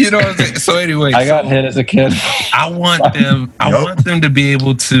know. You know what I'm saying? So anyway, I got hit as a kid. I want them to be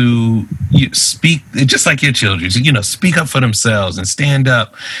able to speak just like your children. Speak up for themselves and stand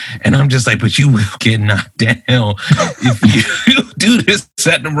up. And I'm just like, but you will get knocked down if you do this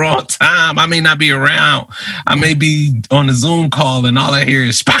at the wrong time. I may not be around. I may be on a Zoom call, and all I hear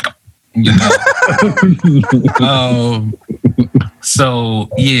is "Spock." So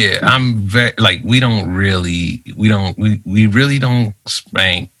yeah, I'm very like we really don't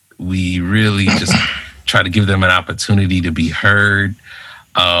spank. We really just try to give them an opportunity to be heard.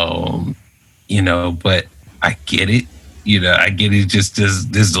 But I get it. I get it. Just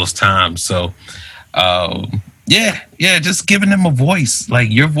there's those times. So just giving them a voice. Like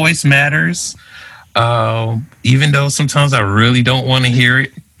your voice matters. Even though sometimes I really don't want to hear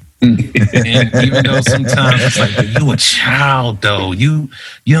it. And even though sometimes it's like, you a child though, you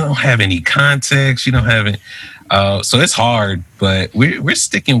don't have any context, you don't have any. So it's hard, but we're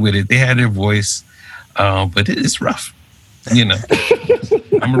sticking with it. They had their voice, but it's rough. You know,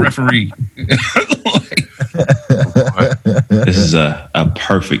 I'm a referee. This is a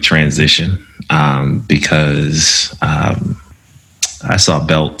perfect transition because I saw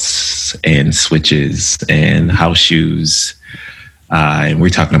belts and switches and house shoes. And we're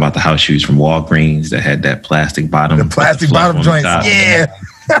talking about the house shoes from Walgreens that had that plastic bottom. The plastic bottom joints. Yeah.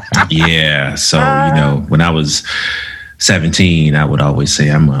 Yeah. So, you know, when I was 17, I would always say,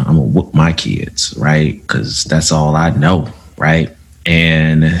 I'm gonna whoop my kids, right? Because that's all I know, right?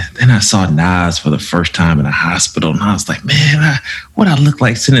 And then I saw Nas for the first time in a hospital, and I was like, man, what I look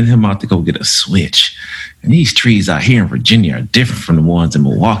like sending him out to go get a switch. And these trees out here in Virginia are different from the ones in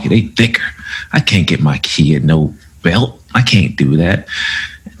Milwaukee. They thicker. I can't get my kid no belt. I can't do that.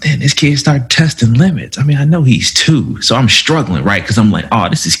 And then this kid started testing limits. I mean, I know he's 2, so I'm struggling, right? Because I'm like, oh,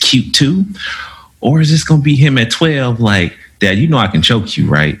 this is cute too. Or is this going to be him at 12? Like, Dad, you know I can choke you,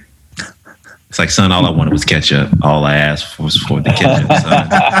 right? It's like, son, all I wanted was ketchup. All I asked for was for the ketchup, son.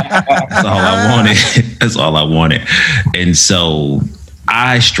 That's all I wanted. That's all I wanted. And so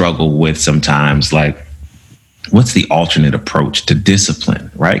I struggle with sometimes, like, what's the alternate approach to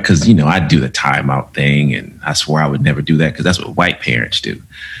discipline, right? Because, you know, I do the timeout thing, and I swore I would never do that because that's what white parents do.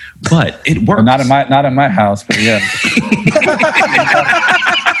 But it works. Well, not in my house, but yeah.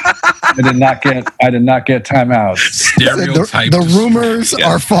 I did not get timeouts. Stereotypes. The rumors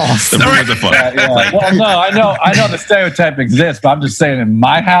are false. The rumors are false. Yeah. Well, no, I know the stereotype exists, but I'm just saying in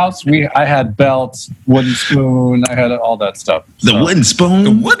my house, I had belts, wooden spoon, I had all that stuff. The wooden spoon?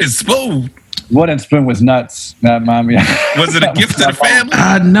 The wooden spoon? Wooden spoon was nuts. Mommy. Was it a gift to the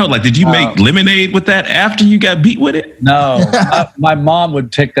family? No. Like, did you make lemonade with that after you got beat with it? No. My mom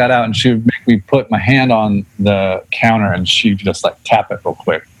would take that out and she would make me put my hand on the counter and she'd just like tap it real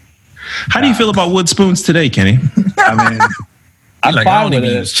quick. How do you feel about wood spoons today, Kenny? I mean, I'm like, fine with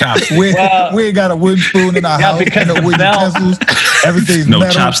it. We ain't got a wooden spoon in our house. Because No wooden utensils. Everything's No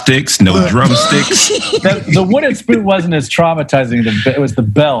metal. chopsticks, no drumsticks. The wooden spoon wasn't as traumatizing. It was the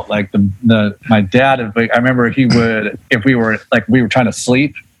belt. Like my dad. I remember he would, if we were trying to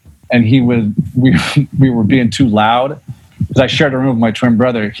sleep, and we were being too loud. Because I shared a room with my twin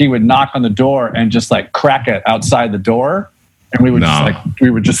brother. He would knock on the door and just like crack it outside the door. And we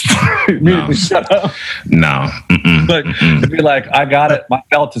would just immediately shut up. No. But it'd be like, I got it. My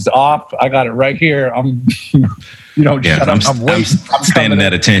belt is off. I got it right here. Shut up. I'm standing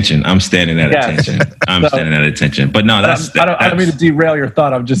at attention. I'm standing at attention. But no, I don't mean to derail your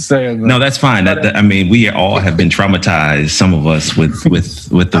thought. I'm just saying. No, that's fine. I mean, we all have been traumatized. Some of us with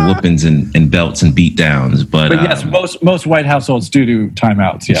the whoopings and belts and beat downs. But yes, most white households do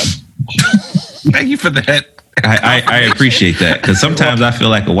timeouts. Yes. Thank you for that. I appreciate that, because sometimes I feel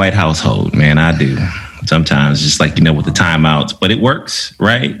like a white household, man. I do. Sometimes just like, with the timeouts, but it works,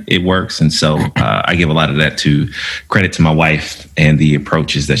 right? It works. And so I give a lot of that to credit to my wife and the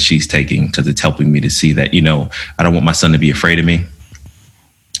approaches that she's taking, because it's helping me to see that, I don't want my son to be afraid of me,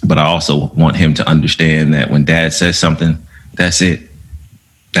 but I also want him to understand that when dad says something, that's it.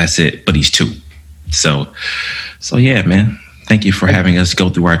 But he's 2. So yeah, man, thank you for having us go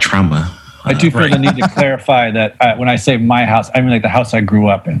through our trauma. I do feel the need to clarify that when I say my house, I mean like the house I grew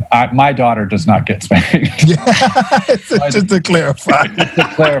up in. My daughter does not get spanked. Yeah. Just to clarify.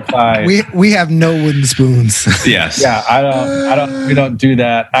 We have no wooden spoons. Yes. Yeah, we don't do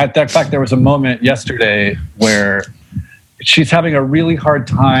that. In fact, there was a moment yesterday where she's having a really hard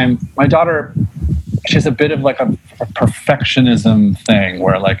time. My daughter, she has a bit of like a perfectionism thing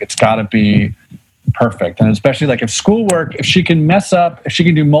where like it's got to be perfect. And especially like if schoolwork, if she can mess up, if she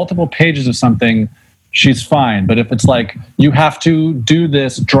can do multiple pages of something, she's fine. But if it's like you have to do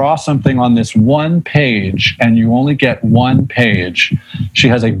this, draw something on this one page and you only get one page, she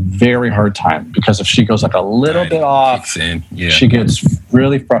has a very hard time, because if she goes like a little bit off, she gets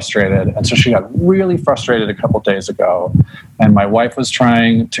really frustrated. And so she got really frustrated a couple days ago, and my wife was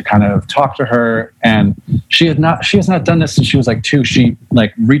trying to kind of talk to her, and she has not done this since she was like 2. She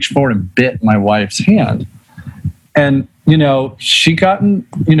like reached forward and bit my wife's hand. And, she we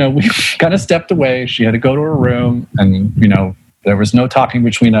kind of stepped away. She had to go to her room, and, there was no talking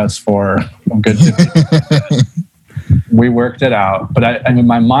between us for a good 15 We worked it out. But in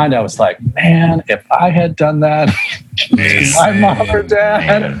my mind, I was like, man, if I had done that, my mom or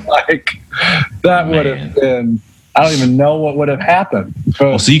dad, that would have been, I don't even know what would have happened.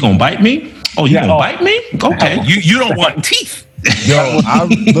 So you going to bite me? Oh, you going to bite me? Okay. You don't want teeth. Yo,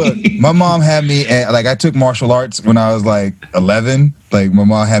 look, my mom had me at, like, I took martial arts when I was like 11. Like, my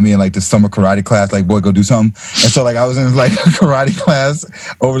mom had me in like the summer karate class, like, boy, go do something. And so, like, I was in like a karate class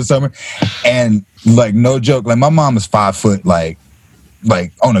over the summer. And like, no joke, like, my mom is 5 foot, like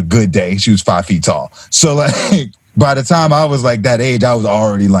on a good day, she was 5 feet tall. So like, by the time I was like that age, I was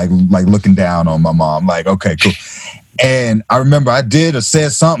already like looking down on my mom, like, okay, cool. And I remember I did or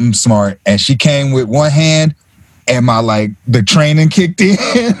said something smart, and she came with one hand, and my like the training kicked in,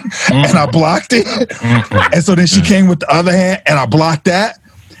 and I blocked it. And so then she came with the other hand, and I blocked that.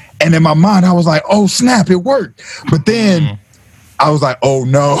 And in my mind, I was like, oh snap, it worked. But then I was like, oh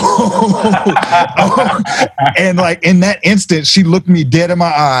no. And like in that instant, she looked me dead in my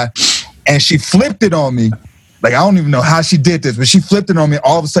eye, and she flipped it on me. Like, I don't even know how she did this, but she flipped it on me.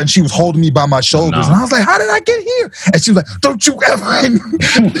 All of a sudden, she was holding me by my shoulders. And I was like, how did I get here? And she was like, don't you ever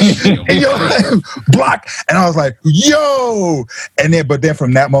block. And I was like, yo. And then, but then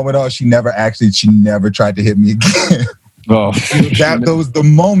from that moment on, she never tried to hit me again. Oh. That was the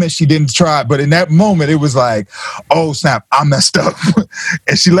moment she didn't try. But in that moment, it was like, oh, snap, I messed up.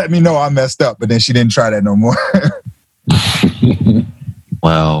 And she let me know I messed up, but then she didn't try that no more.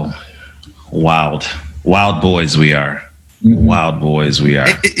 Well, wild boys we are. Wild boys we are.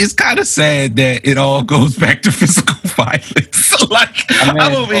 It's kind of sad that it all goes back to physical violence. So like,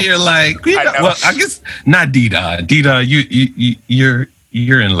 I'm over here like, well, I guess not Dida. Dida,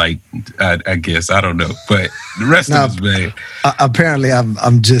 you're in like, I guess, I don't know, but the rest of us, man. Apparently,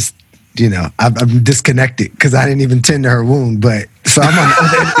 I'm just, I'm disconnected because I didn't even tend to her wound. But so I'm on.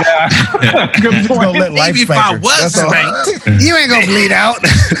 Good point. Maybe if I was spanked, you ain't gonna bleed out.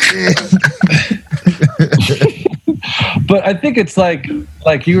 But I think it's like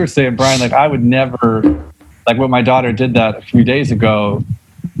you were saying, Brian, like I would never, like when my daughter did that a few days ago,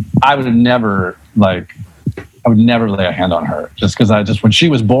 I would never lay a hand on her just because when she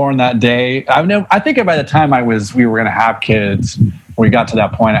was born that day, I think by the time we were going to have kids, we got to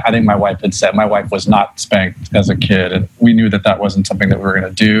that point, I think my wife had said, my wife was not spanked as a kid. And we knew that wasn't something that we were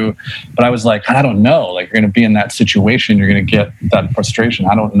going to do. But I was like, I don't know, like you're going to be in that situation. You're going to get that frustration.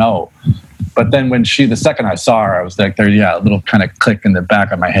 I don't know. But then when the second I saw her, I was like, a little kind of click in the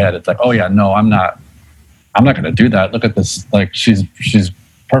back of my head. It's like, oh yeah, no, I'm not going to do that. Look at this. Like she's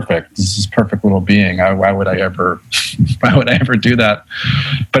perfect. This is perfect little being. Why would I ever do that?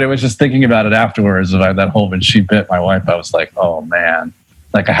 But it was just thinking about it afterwards. That whole, when she bit my wife, I was like, oh man.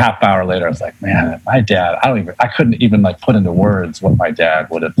 Like a half hour later, I was like, man, my dad, I couldn't even like put into words what my dad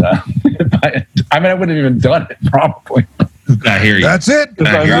would have done. I wouldn't have even done it probably. I hear you. That's it.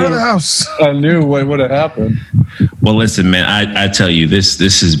 I got out of the house. I knew what would have happened. Well, listen, man, I tell you, this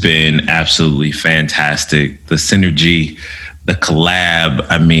has been absolutely fantastic. The synergy, the collab.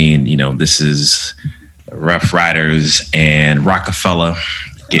 I mean, this is Rough Riders and Rockefeller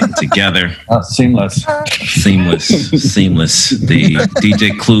getting together. Seamless. The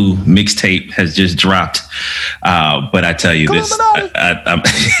DJ Clue mixtape has just dropped. But I tell you this,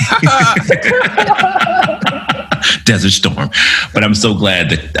 Desert Storm. But I'm so glad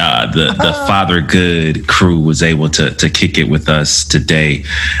that the Father Good crew was able to kick it with us today.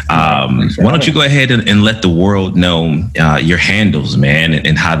 Why don't you go ahead and let the world know your handles, man,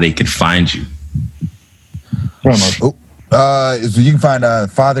 and how they can find you. So you can find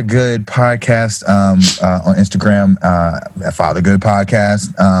Father Good Podcast on Instagram at Father Good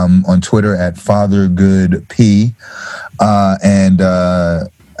Podcast, on Twitter at Father Good P, and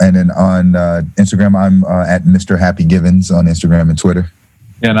then on Instagram I'm at Mr. Happy Givens on Instagram and Twitter.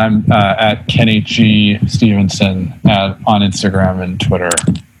 And I'm at Kenny G Stevenson on Instagram and Twitter.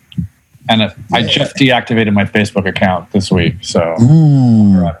 And I just deactivated my Facebook account this week, so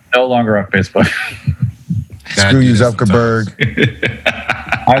no longer on Facebook. Screw you, Zuckerberg.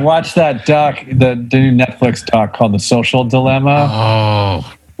 I watched that doc, the new Netflix doc called The Social Dilemma.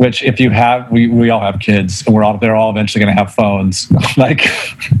 Oh. Which, if you have, we all have kids, and they're all eventually going to have phones. Like,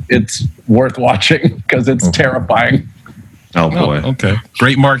 it's worth watching because it's terrifying. Oh boy. Okay.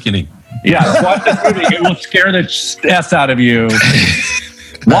 Great marketing. Yeah, watch this movie. It will scare the S out of you.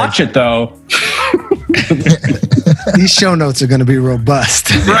 Watch it though. These show notes are going to be robust.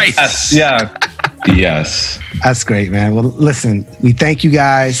 Right. Yeah. Yes. That's great, man. Well, listen, we thank you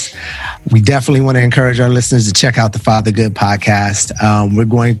guys. We definitely want to encourage our listeners to check out the Father Good podcast. We're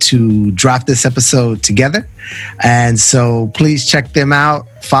going to drop this episode together. And so please check them out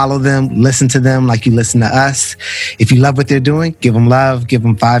follow them, listen to them like you listen to us. If you love what they're doing, give them love, give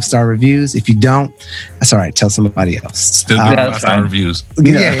them 5-star reviews. If you don't, that's all right. Tell somebody else. Still give 5-star reviews.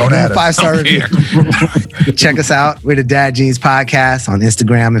 Yeah, 5-star reviews. Check us out. We're the Dad Jeans Podcast on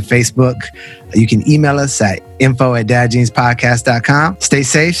Instagram and Facebook. You can email us at info@dadjeanspodcast.com. Stay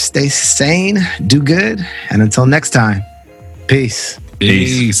safe, stay sane, do good. And until next time, peace.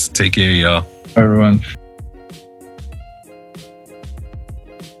 Peace. Take care, y'all. Everyone.